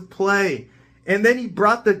pace of play. And then he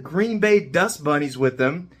brought the Green Bay Dust Bunnies with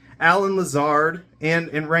him, Allen Lazard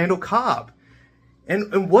and Randall Cobb.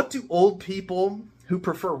 And what do old people who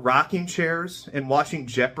prefer rocking chairs and watching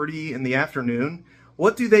Jeopardy in the afternoon,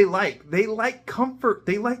 what do they like? They like comfort.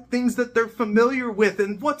 They like things that they're familiar with.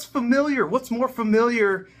 And what's familiar? What's more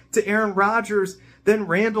familiar to Aaron Rodgers than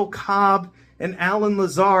Randall Cobb and Allen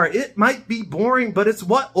Lazard? It might be boring, but it's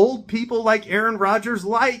what old people like Aaron Rodgers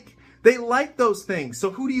like. They like those things. So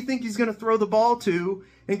who do you think he's going to throw the ball to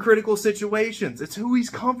in critical situations? It's who he's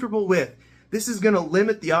comfortable with. This is going to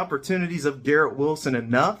limit the opportunities of Garrett Wilson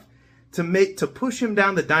enough to push him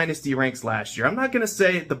down the dynasty ranks last year. I'm not going to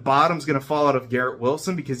say the bottom's going to fall out of Garrett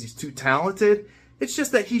Wilson because he's too talented. It's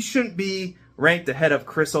just that he shouldn't be ranked ahead of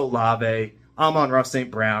Chris Olave, Amon-Ra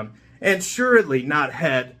St. Brown, and surely not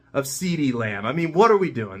ahead of CeeDee Lamb. I mean, what are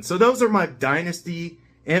we doing? So those are my dynasty.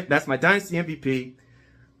 That's my dynasty MVP,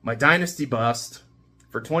 my dynasty bust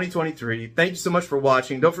for 2023. Thank you so much for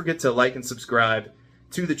watching. Don't forget to like and subscribe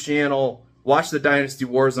to the channel. Watch the Dynasty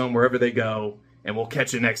Warzone wherever they go, and we'll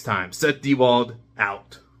catch you next time. Seth Dewald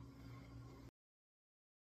out.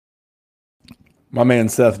 My man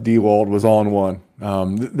Seth Dewald was on one.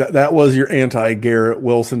 That was your anti-Garrett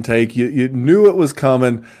Wilson take. You knew it was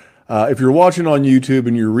coming. If you're watching on YouTube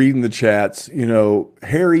and you're reading the chats, you know,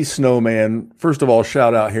 Harry Snowman, first of all,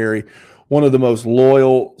 shout out Harry, one of the most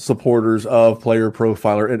loyal supporters of Player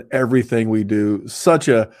Profiler and everything we do. Such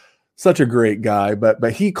a great guy,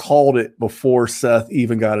 but he called it before Seth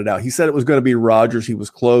even got it out. He said it was going to be Rodgers. He was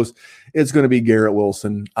close. It's going to be Garrett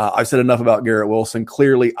Wilson. I've said enough about Garrett Wilson.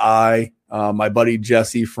 Clearly, my buddy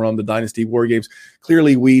Jesse from the Dynasty War Games,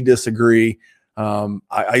 clearly we disagree.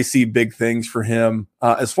 I see big things for him.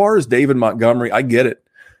 As far as David Montgomery, I get it.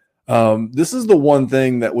 This is the one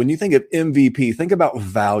thing that when you think of MVP, think about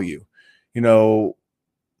value. You know,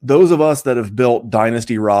 those of us that have built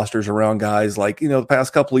dynasty rosters around guys like, the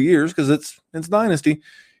past couple of years, because it's dynasty,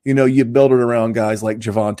 you build it around guys like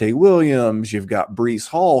Javonte Williams, you've got Breece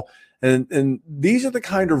Hall, and these are the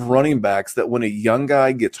kind of running backs that when a young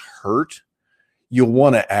guy gets hurt, you'll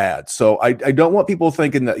want to add. So I don't want people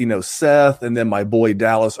thinking that, Seth and then my boy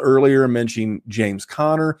Dallas earlier mentioning James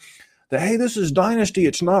Conner, that, hey, this is dynasty,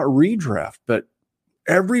 it's not redraft. But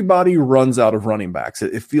everybody runs out of running backs.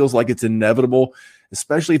 It feels like it's inevitable,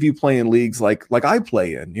 especially if you play in leagues like I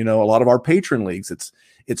play in, a lot of our patron leagues.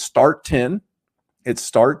 It's start 10. It's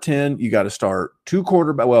start 10. You got to start 2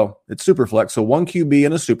 quarterback. Well, it's super flex. So 1 QB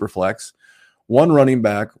and a super flex, 1 running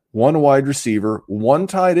back, 1 wide receiver, 1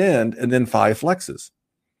 tight end, and then 5 flexes.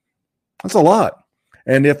 That's a lot.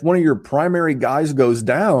 And if one of your primary guys goes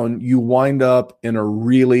down, you wind up in a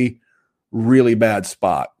really, really bad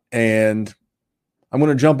spot. And I'm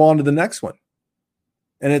going to jump on to the next one.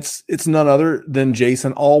 And it's none other than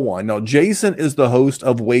Jason Allwine. Now, Jason is the host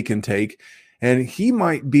of Wake and Take, and he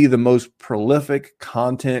might be the most prolific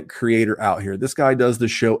content creator out here. This guy does the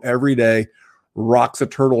show every day, rocks a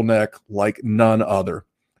turtleneck like none other.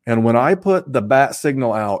 And when I put the bat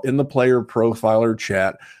signal out in the player profiler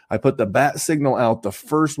chat, I put the bat signal out, the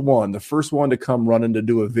first one to come running to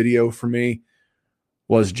do a video for me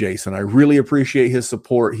was Jason. I really appreciate his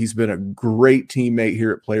support. He's been a great teammate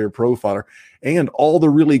here at Player Profiler, and all the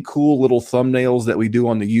really cool little thumbnails that we do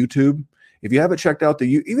on the YouTube. If you haven't checked out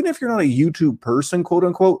even if you're not a YouTube person, quote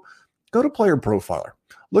unquote, go to Player Profiler.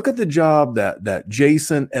 Look at the job that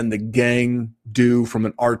Jason and the gang do from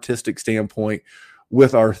an artistic standpoint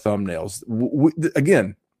with our thumbnails.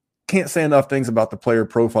 Again, can't say enough things about the Player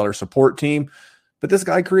Profiler support team, but this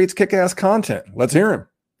guy creates kick-ass content. Let's hear him.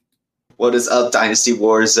 What is up, Dynasty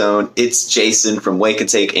Warzone? It's Jason from Wake and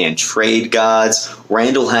Take and Trade Gods.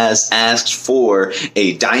 Randall has asked for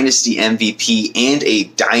a Dynasty MVP and a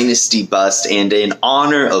Dynasty Bust, and in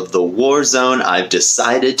honor of the Warzone, I've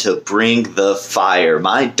decided to bring the fire.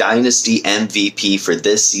 My Dynasty MVP for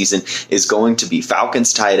this season is going to be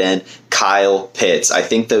Falcons tight end Kyle Pitts. I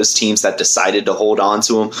think those teams that decided to hold on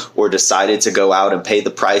to him or decided to go out and pay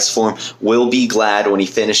the price for him will be glad when he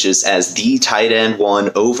finishes as the tight end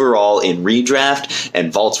 1 overall in redraft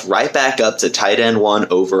and vaults right back up to tight end 1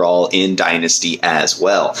 overall in Dynasty as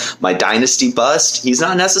well. My Dynasty bust, he's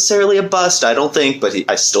not necessarily a bust, I don't think, but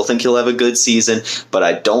I still think he'll have a good season, but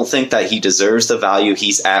I don't think that he deserves the value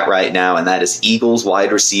he's at right now, and that is Eagles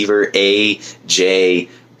wide receiver A.J.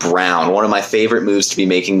 Brown. One of my favorite moves to be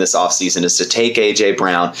making this offseason is to take A.J.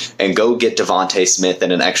 Brown and go get Devontae Smith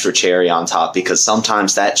and an extra cherry on top, because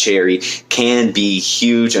sometimes that cherry can be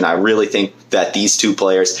huge, and I really think that these two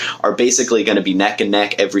players are basically going to be neck and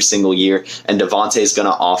neck every single year, and Devontae is going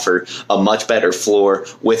to offer a much better floor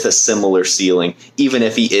with a similar ceiling, even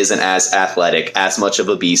if he isn't as athletic, as much of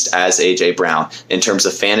a beast as A.J. Brown. In terms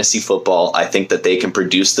of fantasy football, I think that they can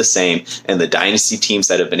produce the same, and the dynasty teams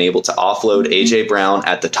that have been able to offload A.J. Brown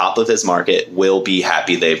at the top of his market will be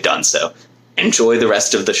happy they've done so. Enjoy the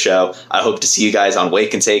rest of the show. I hope to see you guys on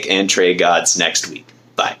Wake and Take and Trade Gods next week.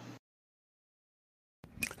 Bye.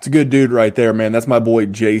 It's a good dude right there, man. That's my boy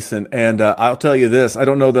Jason. And I'll tell you this, I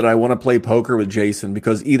don't know that I want to play poker with Jason,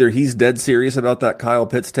 because either he's dead serious about that Kyle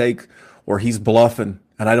Pitts take or he's bluffing.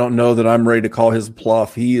 And I don't know that I'm ready to call his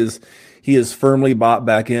bluff. He is firmly bought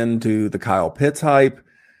back into the Kyle Pitts hype.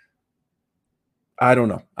 I don't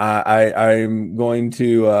know. I'm going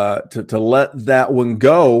to let that one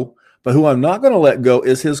go. But who I'm not going to let go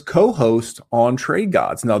is his co-host on Trade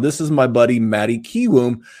Gods. Now, this is my buddy Matty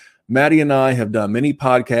Kiwoom. Matty and I have done many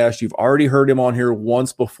podcasts. You've already heard him on here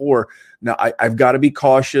once before. Now, I've got to be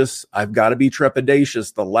cautious. I've got to be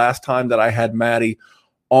trepidatious. The last time that I had Matty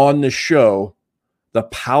on the show, the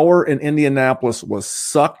power in Indianapolis was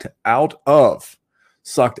sucked out of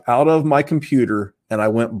my computer, and I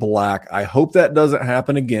went black. I hope that doesn't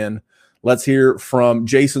happen again. Let's hear from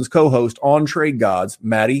Jason's co-host on Trade Gods,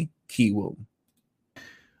 Matty Kiwoom.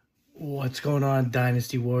 What's going on,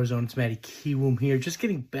 Dynasty Warzone? It's Matty Kiwoom here, just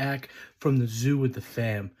getting back from the zoo with the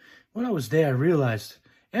fam. When I was there, I realized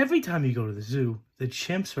every time you go to the zoo, the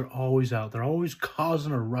chimps are always out. They're always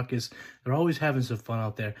causing a ruckus. They're always having some fun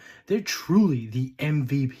out there. They're truly the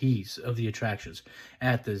MVPs of the attractions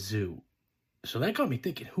at the zoo. So that got me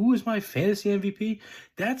thinking, who is my fantasy MVP?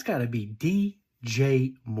 That's got to be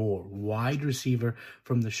DJ Moore, wide receiver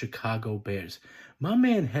from the Chicago Bears. My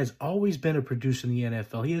man has always been a producer in the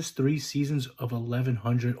NFL. He has 3 seasons of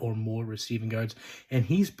 1,100 or more receiving yards, and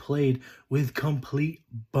he's played with complete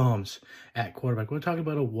bums at quarterback. We're talking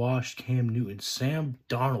about a washed Cam Newton, Sam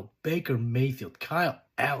Darnold, Baker Mayfield, Kyle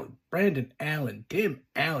Allen, Brandon Allen, Tim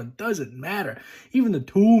Allen, doesn't matter. Even the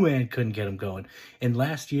two-man couldn't get him going. And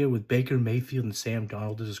last year with Baker Mayfield and Sam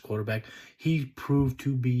Darnold as his quarterback, he proved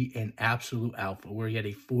to be an absolute alpha, where he had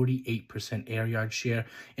a 48% air yard share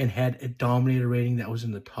and had a dominator rating that was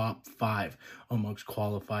in the top 5 amongst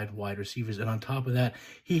qualified wide receivers. And on top of that,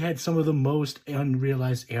 he had some of the most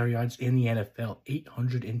unrealized air yards in the NFL,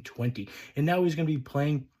 820. And now he's going to be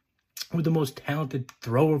playing with the most talented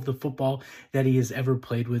thrower of the football that he has ever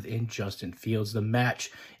played with in Justin Fields. The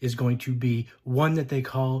match is going to be one that they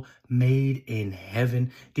call made in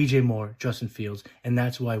heaven. DJ Moore, Justin Fields. And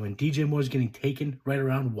that's why when DJ Moore is getting taken right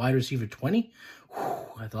around wide receiver 20,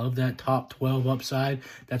 I love that top 12 upside.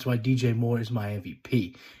 That's why DJ Moore is my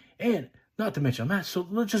MVP. And not to mention, so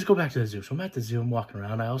let's just go back to the zoo. So I'm at the zoo, I'm walking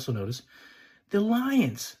around. I also notice the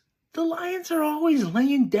Lions. The Lions are always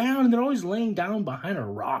laying down, and they're always laying down behind a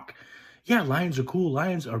rock. Yeah, lions are cool.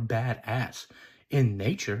 Lions are badass in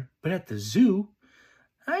nature. But at the zoo,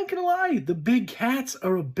 I ain't gonna lie, the big cats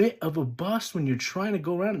are a bit of a bust when you're trying to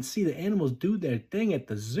go around and see the animals do their thing at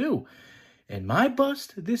the zoo. And my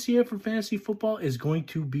bust this year for fantasy football is going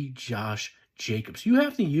to be Josh Jacobs. You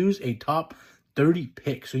have to use a top 30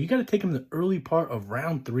 pick. So you got to take him the early part of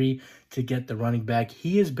round 3 to get the running back.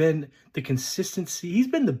 He has been the consistency. He's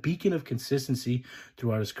been the beacon of consistency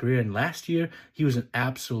throughout his career. And last year, he was an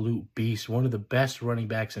absolute beast, one of the best running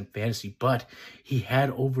backs in fantasy. But he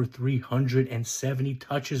had over 370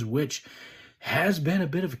 touches, which has been a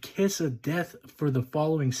bit of a kiss of death for the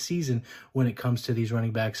following season when it comes to these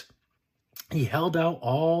running backs. He held out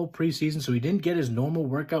all preseason, so he didn't get his normal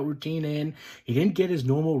workout routine in. He didn't get his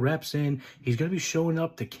normal reps in. He's going to be showing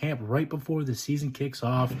up to camp right before the season kicks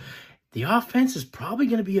off. The offense is probably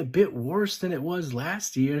going to be a bit worse than it was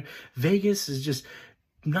last year. Vegas is just,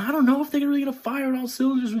 I don't know if they're really going to fire all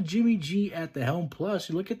cylinders with Jimmy G at the helm. Plus,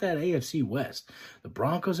 you look at that AFC West. The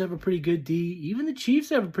Broncos have a pretty good D. Even the Chiefs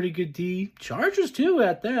have a pretty good D. Chargers, too,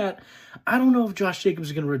 at that. I don't know if Josh Jacobs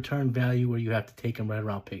is going to return value where you have to take him right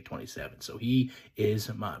around pick 27. So he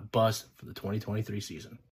is my bust for the 2023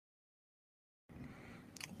 season.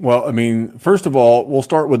 Well, I mean, first of all, we'll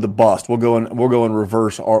start with the bust. We'll go in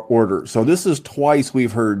reverse order. So this is twice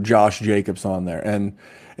we've heard Josh Jacobs on there, and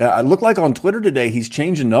it looked like on Twitter today he's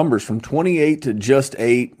changing numbers from 28 to just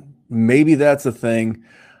 8. Maybe that's a thing.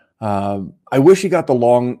 I wish he got the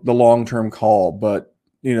long-term call, but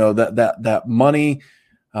you know that money.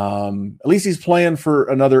 At least he's playing for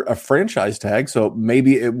a franchise tag, so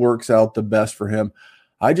maybe it works out the best for him.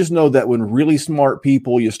 I just know that when really smart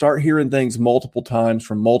people, you start hearing things multiple times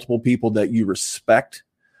from multiple people that you respect,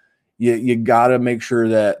 you got to make sure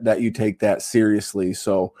that you take that seriously.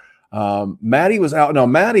 So Matty was out. Now,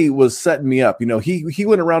 Matty was setting me up. You know, he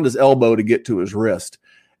went around his elbow to get to his wrist.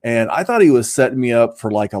 And I thought he was setting me up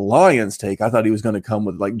for like a Lions take. I thought he was going to come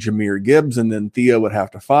with like Jahmyr Gibbs, and then Theo would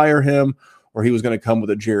have to fire him, or he was going to come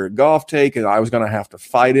with a Jared Goff take, and I was going to have to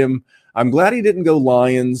fight him. I'm glad he didn't go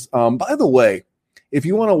Lions. By the way, if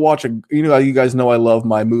you want to watch you guys know I love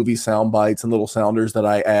my movie sound bites and little sounders that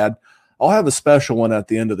I add. I'll have a special one at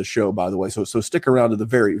the end of the show, by the way. So stick around to the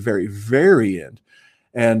very, very, very end,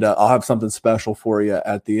 and I'll have something special for you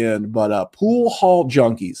at the end. But Pool Hall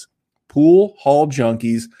Junkies,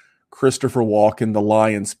 Christopher Walken, the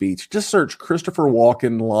Lion speech. Just search Christopher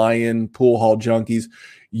Walken, Lion, Pool Hall Junkies.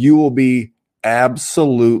 You will be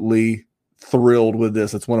absolutely thrilled with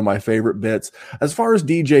this. It's one of my favorite bits. As far as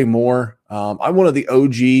DJ Moore, I'm one of the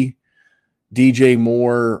OG DJ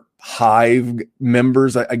Moore Hive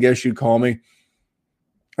members, I guess you'd call me.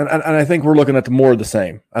 And I think we're looking at more of the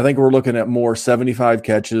same. I think we're looking at more 75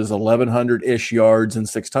 catches, 1,100-ish yards, and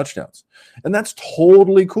 6 touchdowns. And that's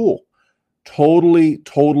totally cool. Totally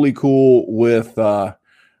cool with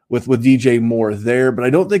DJ Moore there. But I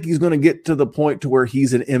don't think he's going to get to the point to where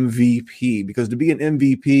he's an MVP, because to be an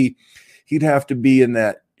MVP, he'd have to be in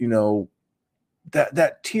that,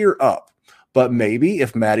 that tier up. But maybe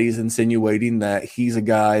if Matty's insinuating that he's a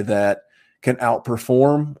guy that can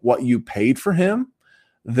outperform what you paid for him,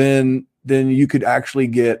 then you could actually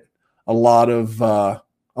get a lot of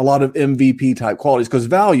MVP type qualities, because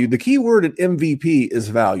value, the key word in MVP is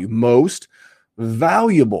value, most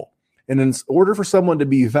valuable. And in order for someone to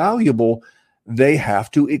be valuable, they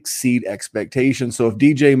have to exceed expectations. So if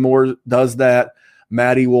DJ Moore does that,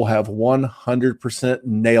 Matty will have 100%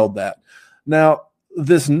 nailed that. Now,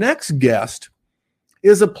 this next guest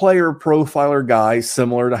is a player profiler guy,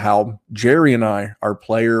 similar to how Jerry and I are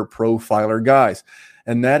player profiler guys.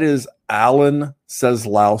 And that is Alan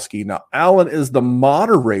Seslowski. Now, Alan is the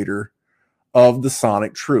moderator of the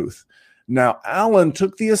Sonic Truth. Now, Alan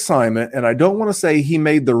took the assignment, and I don't want to say he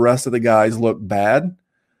made the rest of the guys look bad,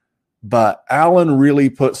 but Alan really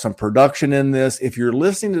put some production in this. If you're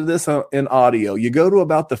listening to this in audio, you go to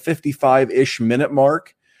about the 55-ish minute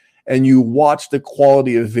mark and you watch the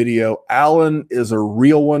quality of video. Alan is a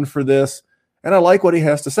real one for this, and I like what he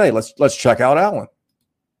has to say. Let's check out Alan.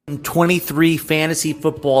 23 Fantasy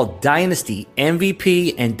Football Dynasty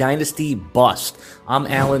MVP and Dynasty Bust. I'm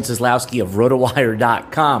Alan Zaslowski of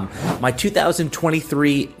RotoWire.com. My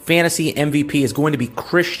 2023 Fantasy MVP is going to be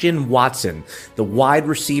Christian Watson, the wide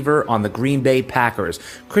receiver on the Green Bay Packers.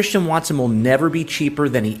 Christian Watson will never be cheaper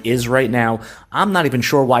than he is right now. I'm not even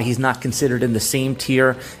sure why he's not considered in the same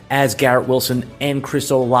tier as Garrett Wilson and Chris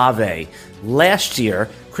Olave. Last year,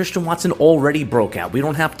 Christian Watson already broke out. We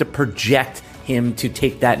don't have to project him to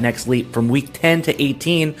take that next leap. From week 10 to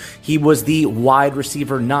 18, he was the wide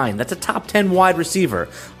receiver 9. That's a top 10 wide receiver.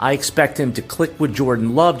 I expect him to click with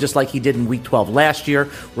Jordan Love just like he did in week 12 last year,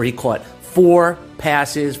 where he caught 4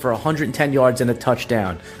 passes for 110 yards and a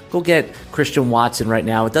touchdown. Go get Christian Watson right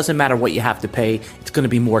now. It doesn't matter what you have to pay. It's going to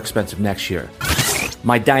be more expensive next year.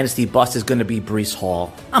 My dynasty bust is going to be Breece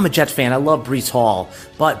Hall. I'm a Jets fan. I love Breece Hall.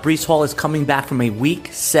 But Breece Hall is coming back from a week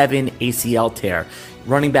 7 ACL tear.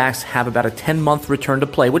 Running backs have about a 10-month return to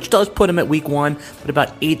play, which does put them at week 1, but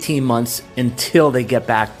about 18 months until they get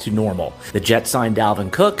back to normal. The Jets signed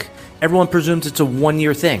Dalvin Cook. Everyone presumes it's a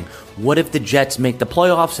 1-year thing. What if the Jets make the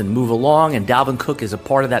playoffs and move along and Dalvin Cook is a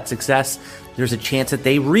part of that success? There's a chance that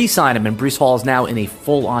they re-sign him, and Breece Hall is now in a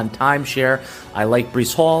full-on timeshare. I like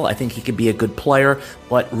Breece Hall. I think he could be a good player,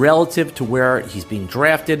 but relative to where he's being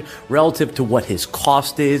drafted, relative to what his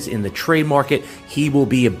cost is in the trade market, he will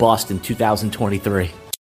be a bust in 2023.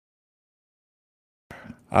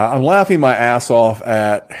 I'm laughing my ass off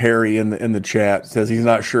at Harry in the chat. Says he's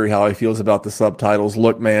not sure how he feels about the subtitles.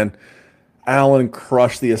 Look, man, Alan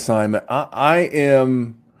crushed the assignment.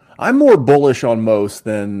 I'm more bullish on most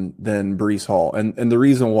than Breece Hall. And the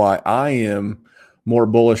reason why I am more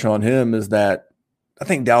bullish on him is that I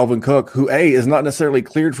think Dalvin Cook, who is not necessarily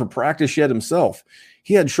cleared for practice yet himself,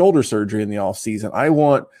 he had shoulder surgery in the offseason. I'm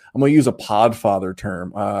going to use a Podfather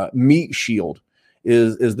term. Meat shield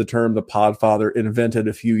is the term the Podfather invented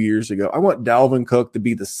a few years ago. I want Dalvin Cook to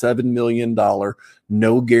be the $7 million,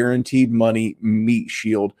 no guaranteed money meat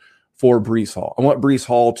shield for Breece Hall. I want Breece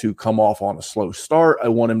Hall to come off on a slow start. I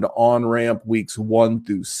want him to on-ramp weeks 1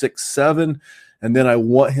 through 6, 7, and then I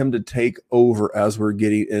want him to take over as we're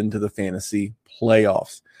getting into the fantasy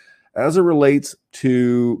playoffs. As it relates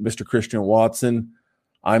to Mr. Christian Watson,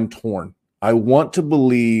 I'm torn. I want to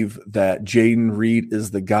believe that Jaden Reed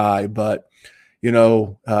is the guy, but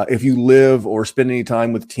if you live or spend any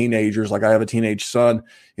time with teenagers, like I have a teenage son,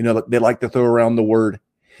 they like to throw around the word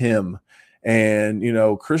him. And,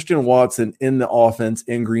 Christian Watson in the offense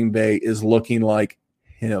in Green Bay is looking like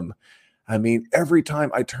him. I mean, every time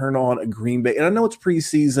I turn on a Green Bay, and I know it's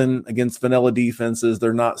preseason against vanilla defenses,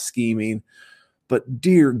 they're not scheming, but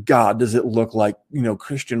dear God, does it look like,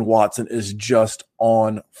 Christian Watson is just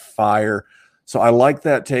on fire. So I like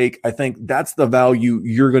that take. I think that's the value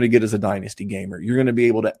you're going to get as a dynasty gamer. You're going to be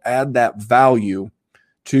able to add that value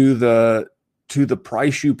to the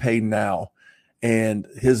price you pay now, and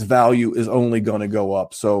his value is only going to go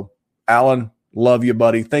up. So, Alan, love you,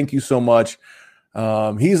 buddy. Thank you so much.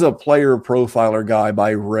 He's a player profiler guy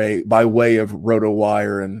by way of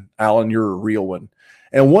RotoWire, and Alan, you're a real one.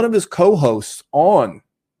 And one of his co-hosts on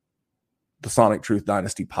the Sonic Truth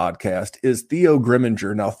Dynasty podcast is Theo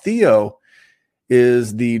Grimminger. Now, Theo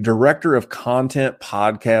is the director of content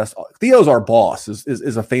podcast. Theo's our boss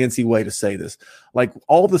is a fancy way to say this. Like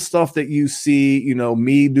all the stuff that you see,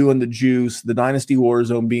 me doing the juice, the Dynasty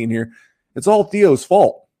WarZone being here, it's all Theo's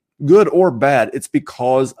fault, good or bad. It's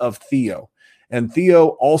because of Theo. And Theo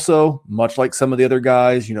also, much like some of the other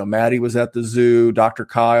guys, Maddie was at the zoo, Dr.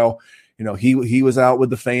 Kyle, he was out with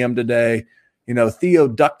the fam today. Theo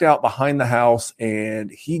ducked out behind the house and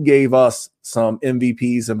he gave us some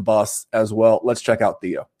MVPs and busts as well. Let's check out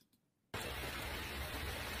Theo.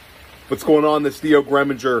 What's going on? This is Theo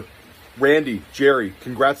Grimminger. Randy, Jerry,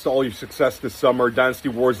 congrats to all your success this summer. Dynasty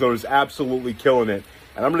WarZone is absolutely killing it.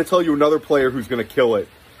 And I'm going to tell you another player who's going to kill it,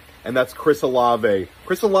 and that's Chris Olave.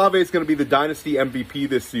 Chris Olave is going to be the Dynasty MVP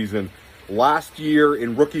this season. Last year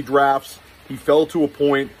in rookie drafts, he fell to a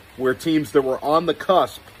point where teams that were on the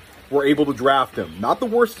cusp were able to draft him. Not the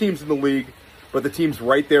worst teams in the league, but the teams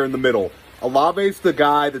right there in the middle. Olave's the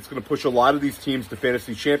guy that's going to push a lot of these teams to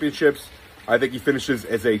fantasy championships. I think he finishes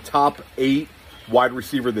as a top 8 wide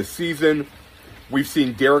receiver this season. We've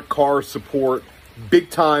seen Derek Carr support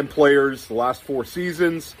big-time players the last 4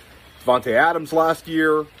 seasons. Devontae Adams last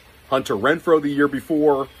year, Hunter Renfrow the year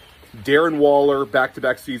before, Darren Waller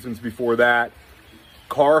back-to-back seasons before that.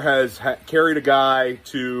 Carr has carried a guy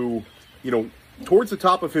to towards the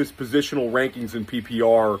top of his positional rankings in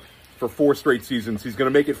PPR for 4 straight seasons. He's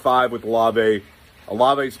going to make it 5 with Olave.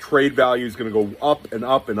 Olave's trade value is going to go up and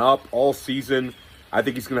up and up all season. I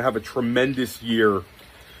think he's going to have a tremendous year.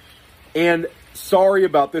 And sorry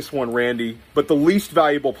about this one, Randy, but the least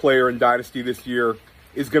valuable player in Dynasty this year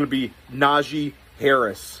is going to be Najee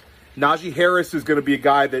Harris. Najee Harris is going to be a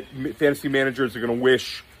guy that fantasy managers are going to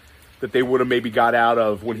wish that they would have maybe got out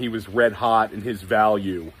of when he was red hot in his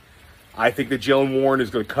value. I think that Jalen Warren is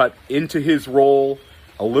going to cut into his role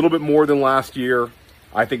a little bit more than last year.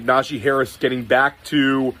 I think Najee Harris getting back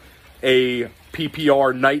to a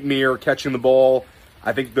PPR nightmare catching the ball,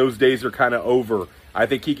 I think those days are kind of over. I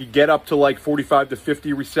think he could get up to like 45 to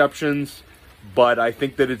 50 receptions, but I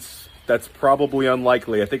think that that's probably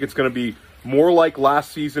unlikely. I think it's going to be more like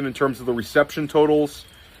last season in terms of the reception totals,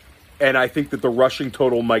 and I think that the rushing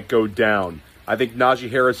total might go down. I think Najee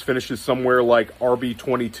Harris finishes somewhere like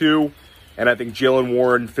RB22, and I think Jalen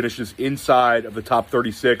Warren finishes inside of the top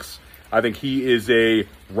 36. I think he is a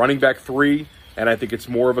running back 3, and I think it's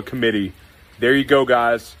more of a committee. There you go,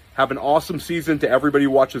 guys. Have an awesome season to everybody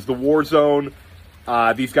who watches the WarZone.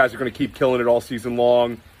 These guys are going to keep killing it all season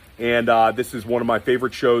long, and this is one of my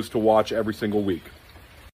favorite shows to watch every single week.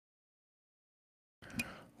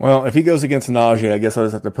 Well, if he goes against Najee, I guess I'll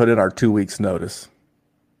just have to put in our 2 weeks notice.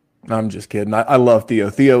 I'm just kidding. I love Theo.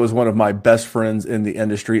 Theo is one of my best friends in the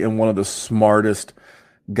industry and one of the smartest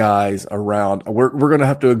guys around. We're going to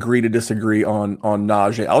have to agree to disagree on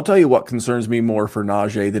Najee. I'll tell you what concerns me more for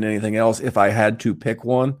Najee than anything else. If I had to pick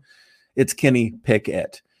one, it's Kenny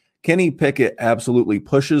Pickett. Kenny Pickett absolutely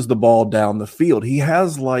pushes the ball down the field. He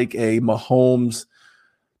has like a Mahomes,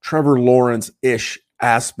 Trevor Lawrence-ish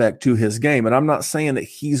aspect to his game. And I'm not saying that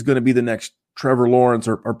he's going to be the next Trevor Lawrence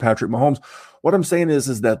or Patrick Mahomes. What I'm saying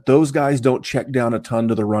is that those guys don't check down a ton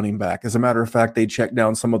to the running back. As a matter of fact, they check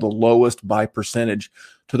down some of the lowest by percentage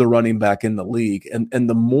to the running back in the league. And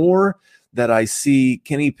the more that I see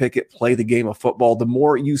Kenny Pickett play the game of football, the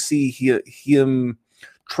more you see him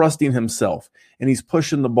trusting himself. And he's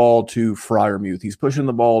pushing the ball to Freiermuth. He's pushing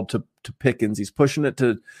the ball to Pickens. He's pushing it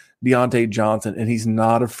to Deontay Johnson. And he's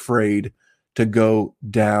not afraid to go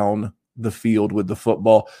down the field with the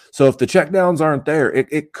football. So if the checkdowns aren't there,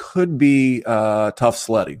 it could be tough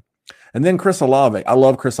sledding. And then Chris Olave. I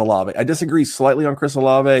love Chris Olave. I disagree slightly on Chris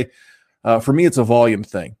Olave. For me, it's a volume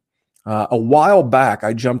thing. A while back,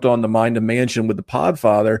 I jumped on the Mind of Mansion with the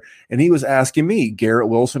Podfather, and he was asking me, Garrett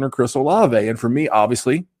Wilson or Chris Olave? And for me,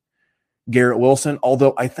 obviously, Garrett Wilson,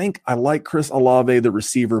 although I think I like Chris Olave, the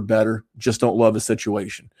receiver, better. Just don't love his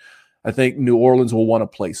situation. I think New Orleans will want to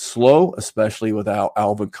play slow, especially without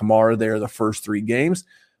Alvin Kamara there the first 3 games.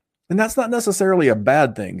 And that's not necessarily a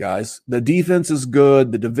bad thing, guys. The defense is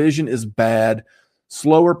good. The division is bad.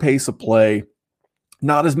 Slower pace of play.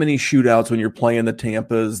 Not as many shootouts when you're playing the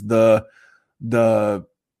Tampas, the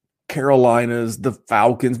Carolinas, the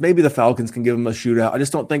Falcons. Maybe the Falcons can give them a shootout. I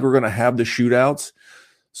just don't think we're going to have the shootouts.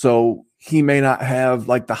 So he may not have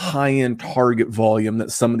like the high-end target volume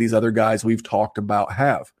that some of these other guys we've talked about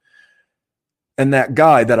have. And that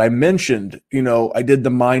guy that I mentioned, I did the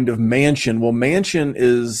Mind of Mansion. Well, Mansion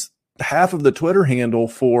is half of the Twitter handle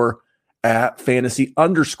for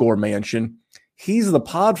 @fantasy_mansion. He's the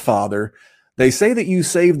Podfather. They say that you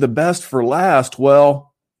save the best for last.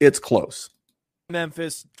 Well, it's close.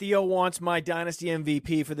 Memphis, Theo wants my Dynasty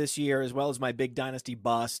MVP for this year as well as my big Dynasty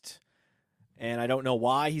bust. And I don't know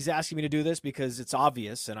why he's asking me to do this because it's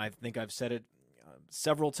obvious, and I think I've said it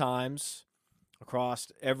several times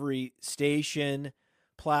across every station,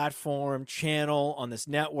 platform, channel on this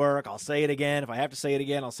network. I'll say it again. If I have to say it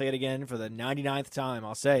again, I'll say it again for the 99th time.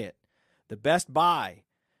 I'll say it. The best buy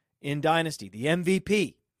in Dynasty, the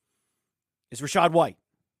MVP, is Rachaad White.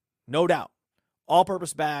 No doubt.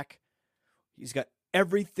 All-purpose back. He's got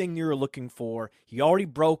everything you're looking for. He already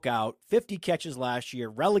broke out. 50 catches last year.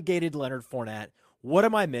 Relegated Leonard Fournette. What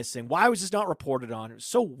am I missing? Why was this not reported on? It was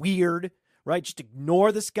so weird. Right? Just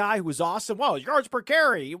ignore this guy who was awesome. Well, yards per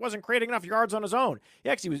carry. He wasn't creating enough yards on his own. He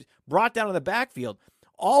actually was brought down in the backfield.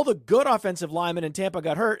 All the good offensive linemen in Tampa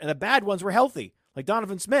got hurt, and the bad ones were healthy, like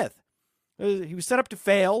Donovan Smith. He was set up to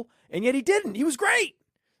fail, and yet he didn't. He was great.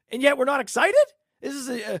 And yet we're not excited? This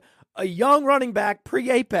is a young running back,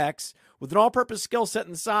 pre-Apex, with an all-purpose skill set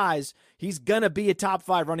and size. He's going to be a top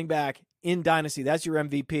 5 running back in Dynasty. That's your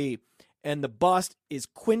MVP. And the bust is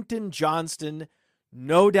Quentin Johnston.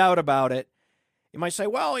 No doubt about it. You might say,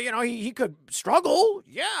 well, he could struggle.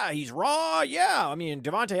 Yeah, he's raw. Yeah. I mean,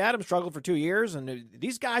 Devontae Adams struggled for 2 years, and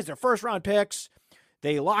these guys are first-round picks.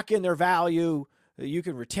 They lock in their value. You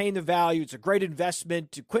can retain the value. It's a great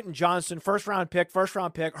investment. To Quentin Johnston, first-round pick.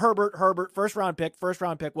 Herbert, first-round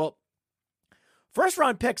pick. Well,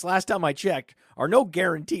 First-round picks, last time I checked, are no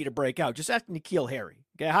guarantee to break out. Just ask N'Keal Harry.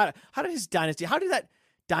 Okay, how did that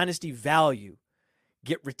dynasty value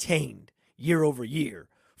get retained year over year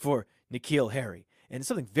for N'Keal Harry? And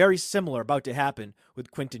something very similar about to happen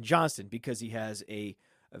with Quentin Johnston because he has a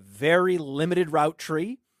very limited route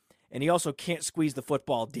tree, and he also can't squeeze the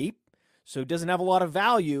football deep, so he doesn't have a lot of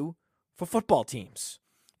value for football teams.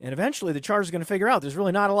 And eventually the Chargers are going to figure out there's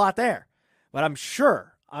really not a lot there. But I'm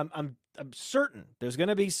sure, I'm certain there's going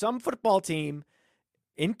to be some football team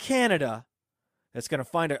in Canada that's going to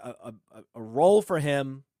find a role for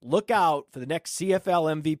him. Look out for the next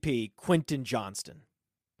CFL MVP, Quentin Johnston.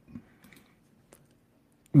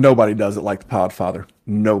 Nobody does it like the Podfather.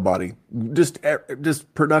 Nobody.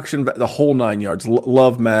 Just production, the whole 9 yards.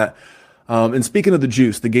 Love Matt. And speaking of the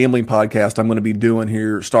juice, the gambling podcast I'm going to be doing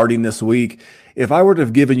here starting this week, if I were to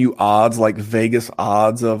have given you odds, like Vegas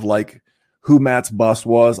odds of like who Matt's bust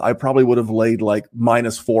was, I probably would have laid like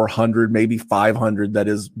minus 400, maybe 500 that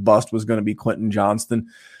his bust was going to be Quentin Johnston.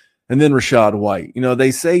 And then Rachaad White. You know,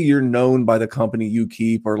 they say you're known by the company you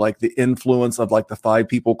keep or like the influence of like the 5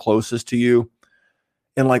 people closest to you.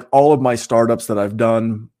 And like all of my startups that I've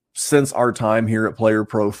done since our time here at Player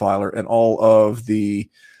Profiler and all of the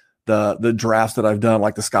drafts that I've done,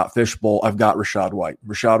 like the Scott Fish Bowl, I've got Rachaad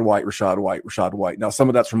White. Now, some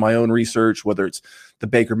of that's from my own research, whether it's the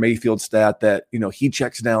Baker Mayfield stat that, you know, he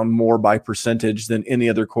checks down more by percentage than any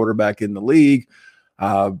other quarterback in the league.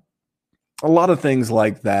 A lot of things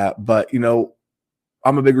like that. But, you know,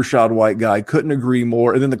 I'm a big Rachaad White guy. Couldn't agree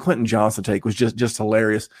more. And then the Quentin Johnston take was just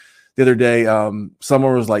hilarious. The other day,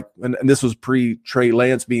 someone was like, and this was pre-Trey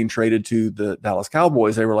Lance being traded to the Dallas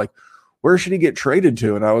Cowboys. They were like, where should he get traded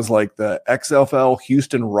to? And I was like, the XFL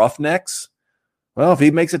Houston Roughnecks. Well, if he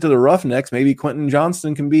makes it to the Roughnecks, maybe Quentin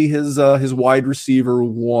Johnston can be his wide receiver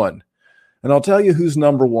 1. And I'll tell you who's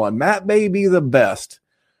number 1. Matt may be the best,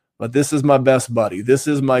 but this is my best buddy. This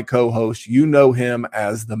is my co-host. You know him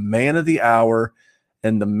as the man of the hour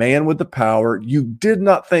and the man with the power. You did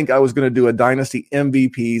not think I was going to do a Dynasty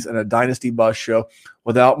MVPs and a Dynasty Bus show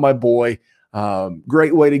without my boy.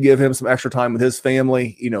 Great way to give him some extra time with his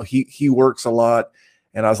family. You know, he works a lot.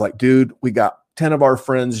 And I was like, dude, we got 10 of our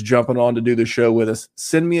friends jumping on to do the show with us.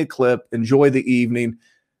 Send me a clip. Enjoy the evening.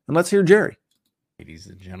 And let's hear Jerry. Ladies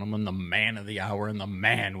and gentlemen, the man of the hour and the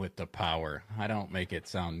man with the power. I don't make it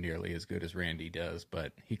sound nearly as good as Randy does,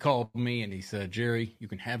 but he called me and he said, Jerry, you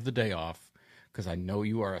can have the day off, because I know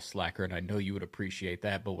you are a slacker and I know you would appreciate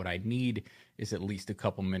that. But what I need is at least a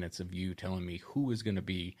couple minutes of you telling me who is going to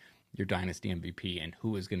be your Dynasty MVP and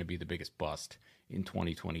who is going to be the biggest bust in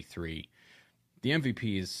 2023. The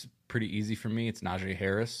MVP is pretty easy for me. It's Najee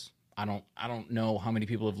Harris. I don't know how many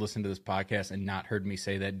people have listened to this podcast and not heard me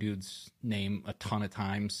say that dude's name a ton of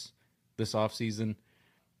times this offseason.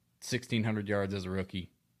 1,600 yards as a rookie,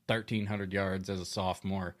 1,300 yards as a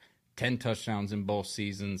sophomore, 10 touchdowns in both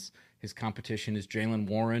seasons. His competition is Jaylen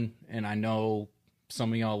Warren, and I know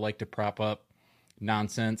some of y'all like to prop up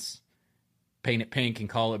nonsense, paint it pink and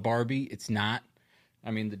call it Barbie. It's not. I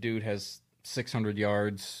mean, the dude has 600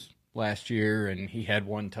 yards last year, and he had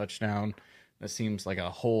 1 touchdown. That seems like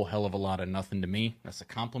a whole hell of a lot of nothing to me. That's a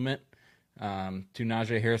compliment to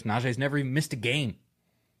Najee Harris. Najee's never even missed a game,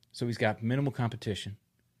 so he's got minimal competition.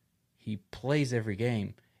 He plays every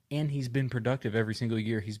game, and he's been productive every single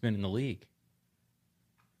year he's been in the league.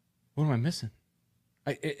 What am I missing?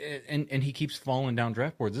 And he keeps falling down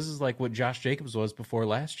draft boards. This is like what Josh Jacobs was before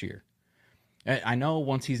last year. I know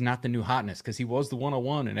once he's not the new hotness, because he was the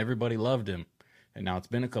 101 and everybody loved him. And now it's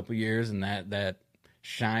been a couple years and that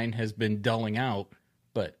shine has been dulling out.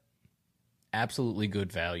 But absolutely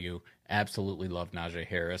good value. Absolutely love Najee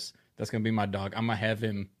Harris. That's going to be my dog. I'm going to have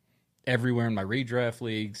him everywhere in my redraft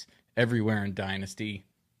leagues, everywhere in Dynasty,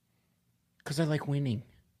 because I like winning.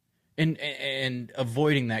 And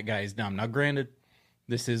avoiding that guy is dumb. Now, granted,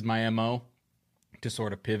 this is my MO, to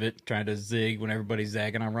sort of pivot, trying to zig when everybody's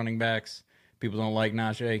zagging on running backs. People don't like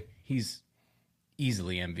Najee. He's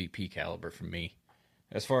easily MVP caliber for me.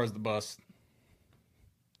 As far as the bust,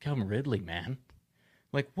 Calvin Ridley, man.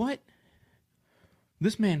 Like, what?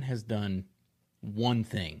 This man has done one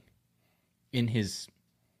thing in his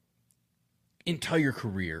entire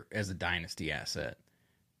career as a Dynasty asset.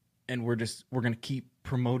 And we're going to keep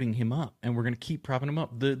promoting him up, and we're going to keep propping him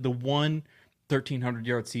up. The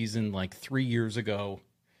 1,300-yard season like 3 years ago,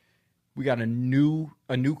 we got a new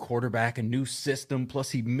quarterback, a new system. Plus,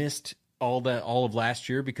 he missed all of last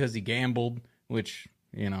year because he gambled, which,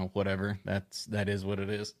 you know, whatever. That is what it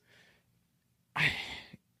is.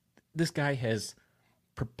 This guy has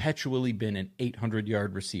perpetually been an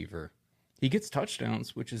 800-yard receiver. He gets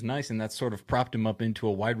touchdowns, which is nice, and that's sort of propped him up into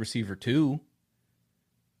a wide receiver too.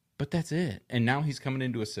 but that's it. And now he's coming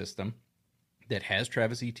into a system that has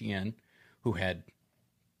Travis Etienne, who had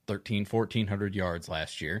 1,400 yards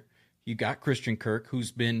last year. You got Christian Kirk,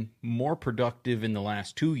 who's been more productive in the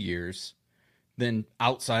last 2 years than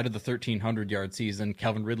outside of the 1,300-yard season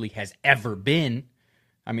Calvin Ridley has ever been.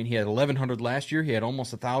 I mean, he had 1,100 last year. He had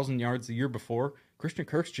almost 1,000 yards the year before. Christian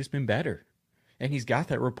Kirk's just been better. And he's got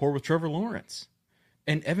that rapport with Trevor Lawrence.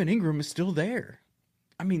 And Evan Ingram is still there.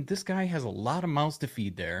 I mean, this guy has a lot of mouths to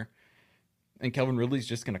feed there. And Calvin Ridley's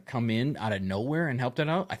just going to come in out of nowhere and help that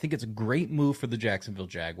out. I think it's a great move for the Jacksonville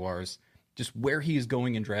Jaguars. Just where he is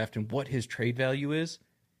going in draft and what his trade value is.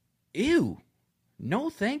 Ew.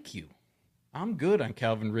 No, thank you. I'm good on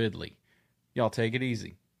Calvin Ridley. Y'all take it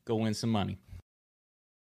easy. Go win some money.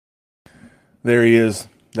 There he is,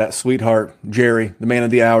 that sweetheart, Jerry, the man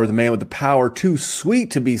of the hour, the man with the power, too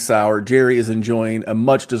sweet to be sour. Jerry is enjoying a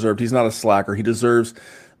much-deserved, he's not a slacker, he deserves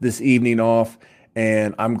this evening off,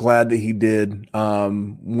 and I'm glad that he did.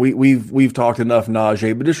 We've talked enough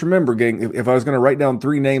Najee, but just remember, gang, if I was going to write down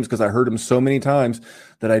 3 names, because I heard him so many times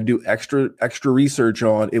that I do extra research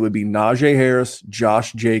on, it would be Najee Harris,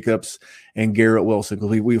 Josh Jacobs, and Garrett Wilson,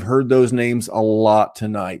 because we've heard those names a lot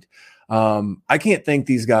tonight. I can't thank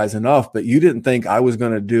these guys enough, but you didn't think I was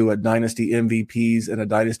going to do a Dynasty MVPs and a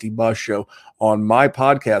Dynasty Bus show on my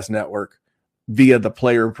podcast network via the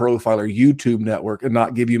Player Profiler YouTube network and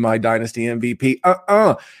not give you my Dynasty MVP.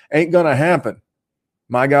 Ain't going to happen.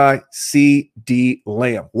 My guy, C.D.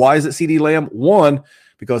 Lamb. Why is it C.D. Lamb? 1,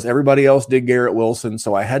 because everybody else did Garrett Wilson,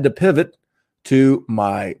 so I had to pivot to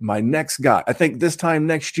my next guy. I think this time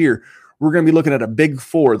next year, we're going to be looking at a big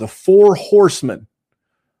 4, the 4 horsemen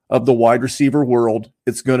of the wide receiver world.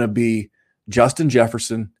 It's going to be Justin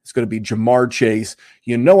Jefferson. It's going to be Jamar Chase.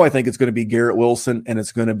 I think it's going to be Garrett Wilson, and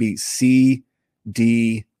it's going to be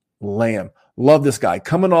C.D. Lamb. Love this guy.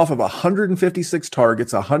 Coming off of 156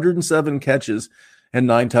 targets, 107 catches, and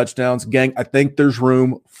 9 touchdowns. Gang, I think there's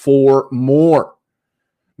room for more.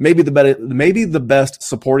 Maybe the best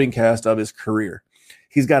supporting cast of his career.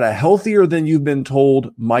 He's got a healthier than you've been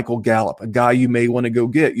told Michael Gallup, a guy you may want to go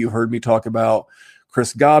get. You heard me talk about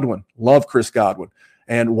Chris Godwin. Love Chris Godwin.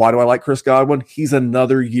 And why do I like Chris Godwin? He's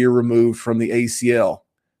another year removed from the ACL.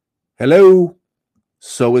 Hello.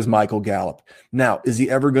 So is Michael Gallup. Now, is he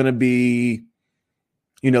ever going to be,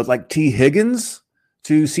 like T. Higgins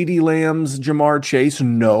to C.D. Lamb's Jamar Chase?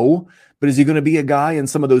 No. But is he going to be a guy in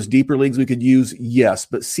some of those deeper leagues we could use? Yes.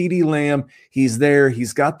 But C.D. Lamb, he's there.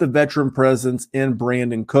 He's got the veteran presence in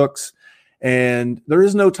Brandon Cooks. And there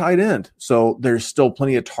is no tight end. So there's still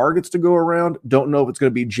plenty of targets to go around. Don't know if it's going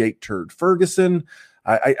to be Jake Turd Ferguson.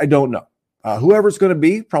 I don't know. Whoever it's going to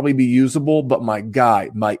be, probably be usable. But my guy,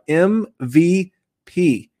 my MVP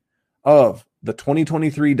of the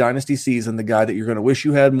 2023 Dynasty season, the guy that you're going to wish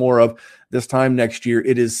you had more of this time next year,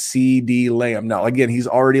 it is C.D. Lamb. Now, again, he's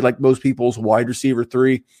already like most people's wide receiver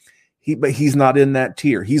 3. But he's not in that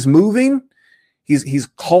tier. He's moving. He's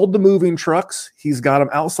called the moving trucks. He's got them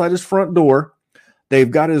outside his front door.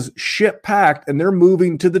 They've got his ship packed, and they're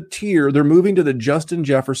moving to the tier. They're moving to the Justin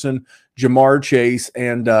Jefferson, Jamar Chase,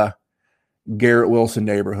 and Garrett Wilson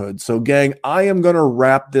neighborhood. So, gang, I am going to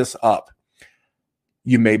wrap this up.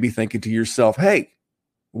 You may be thinking to yourself, hey,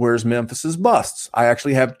 where's Memphis's busts? I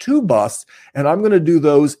actually have 2 busts, and I'm going to do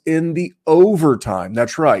those in the overtime.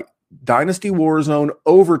 That's right. Dynasty Warzone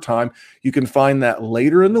overtime. You can find that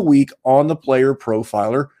later in the week on the Player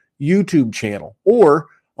Profiler YouTube channel, or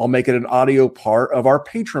I'll make it an audio part of our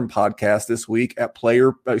Patreon podcast this week at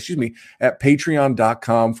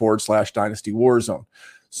patreon.com/Dynasty Warzone.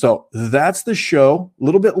 So that's the show. A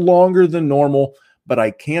little bit longer than normal, but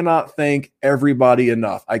I cannot thank everybody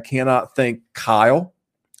enough. I cannot thank Kyle.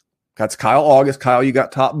 That's Kyle August. Kyle, you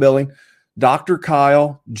got top billing. Dr.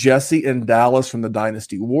 Kyle, Jesse, and Dallas from the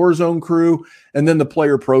Dynasty Warzone crew, and then the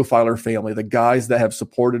Player Profiler family, the guys that have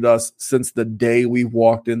supported us since the day we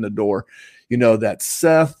walked in the door. That's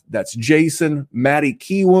Seth, that's Jason, Matty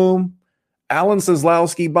Kiwoom, Alan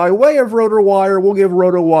Seslowski. By way of RotoWire, we'll give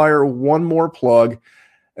RotoWire one more plug.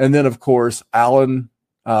 And then, of course, Alan,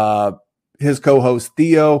 his co-host,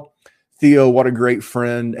 Theo. Theo, what a great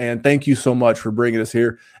friend, and thank you so much for bringing us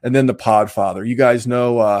here. And then the Podfather. You guys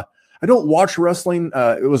know I don't watch wrestling.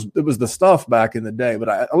 It was the stuff back in the day, but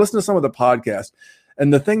I listen to some of the podcasts.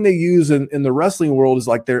 And the thing they use in the wrestling world is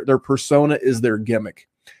like their persona is their gimmick.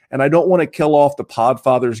 And I don't want to kill off the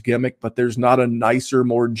Podfather's gimmick, but there's not a nicer,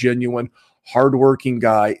 more genuine, hardworking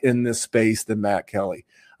guy in this space than Matt Kelly.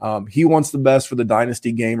 He wants the best for the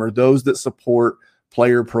Dynasty gamer. Those that support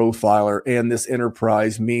Player Profiler and this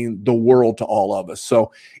enterprise mean the world to all of us.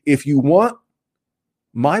 So if you want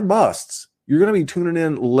my busts, you're going to be tuning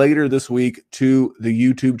in later this week to the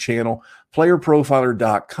YouTube channel,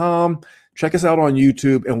 playerprofiler.com. Check us out on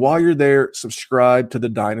YouTube. And while you're there, subscribe to the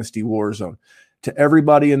Dynasty Warzone. To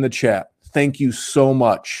everybody in the chat, thank you so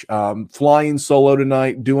much. Flying solo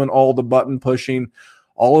tonight, doing all the button pushing,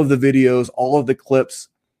 all of the videos, all of the clips.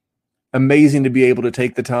 Amazing to be able to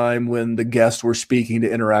take the time when the guests were speaking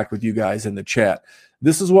to interact with you guys in the chat.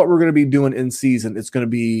 This is what we're going to be doing in season. It's going to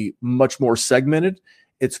be much more segmented.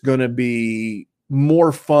 It's going to be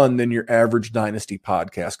more fun than your average Dynasty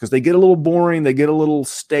podcast because they get a little boring. They get a little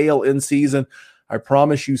stale in season. I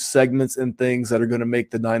promise you segments and things that are going to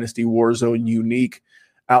make the Dynasty Warzone unique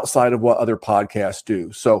outside of what other podcasts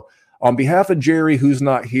do. So on behalf of Jerry, who's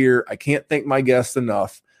not here, I can't thank my guests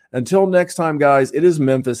enough. Until next time, guys, it is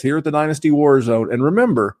Memphis here at the Dynasty Warzone. And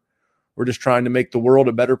remember, we're just trying to make the world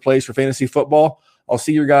a better place for fantasy football. I'll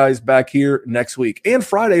see you guys back here next week and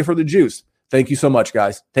Friday for the Juice. Thank you so much,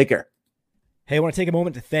 guys. Take care. Hey, I want to take a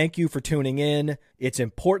moment to thank you for tuning in. It's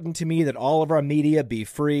important to me that all of our media be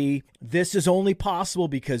free. This is only possible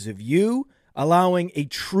because of you allowing a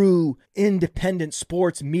true independent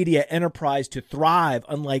sports media enterprise to thrive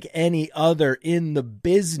unlike any other in the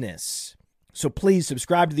business. So please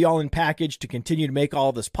subscribe to the All In Package to continue to make all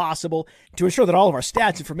of this possible, to ensure that all of our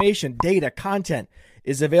stats, information, data, content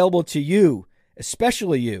is available to you,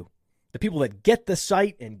 especially you, the people that get the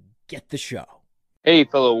site and get the show. Hey,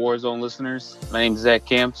 fellow Warzone listeners. My name is Zach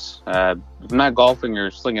Camps. If I'm not golfing or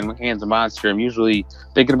slinging hands of monster, I'm usually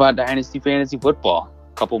thinking about Dynasty Fantasy Football.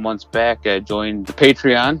 A couple months back, I joined the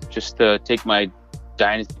Patreon just to take my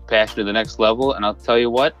Dynasty passion to the next level, and I'll tell you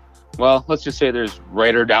what, well, let's just say there's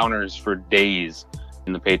writer downers for days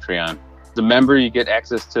in the Patreon. As a member, you get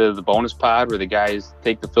access to the bonus pod where the guys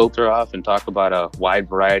take the filter off and talk about a wide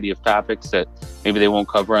variety of topics that maybe they won't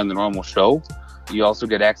cover on the normal show. You also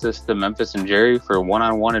get access to Memphis and Jerry for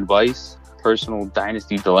one-on-one advice, personal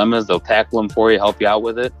Dynasty dilemmas. They'll tackle them for you, help you out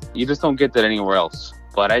with it. You just don't get that anywhere else.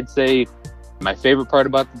 But I'd say my favorite part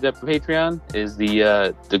about the Patreon is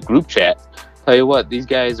the group chat. Tell you what, these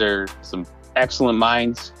guys are some excellent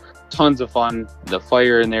minds. Tons of fun. The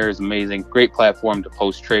fire in there is amazing. Great platform to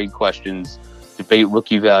post trade questions, debate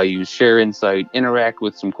rookie values, share insight, interact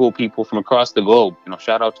with some cool people from across the globe.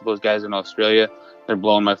 Shout out to those guys in Australia. They're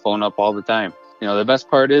blowing my phone up all the time. The best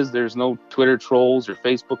part is there's no Twitter trolls or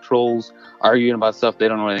Facebook trolls arguing about stuff they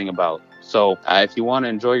don't know anything about. So if you want to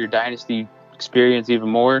enjoy your Dynasty experience even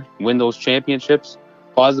more, win those championships,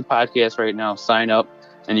 pause the podcast right now, sign up,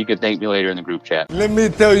 and you can thank me later in the group chat. Let me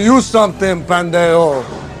tell you something, Pandeo.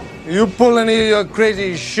 You pull any of your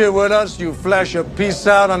crazy shit with us, you flash a piece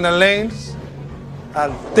out on the lanes,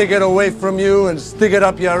 I'll take it away from you and stick it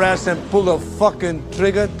up your ass and pull the fucking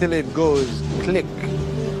trigger till it goes click.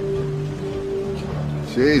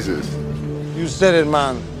 Jesus. You said it,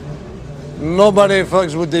 man. Nobody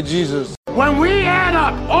fucks with the Jesus. When we add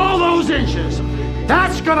up all those inches,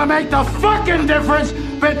 that's gonna make the fucking difference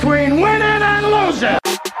between winning and losing.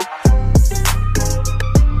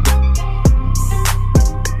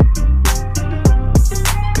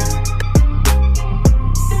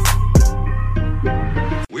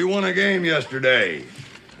 We won a game yesterday.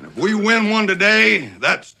 And if we win one today,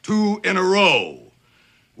 that's 2 in a row.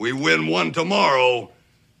 We win one tomorrow,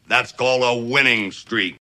 that's called a winning streak.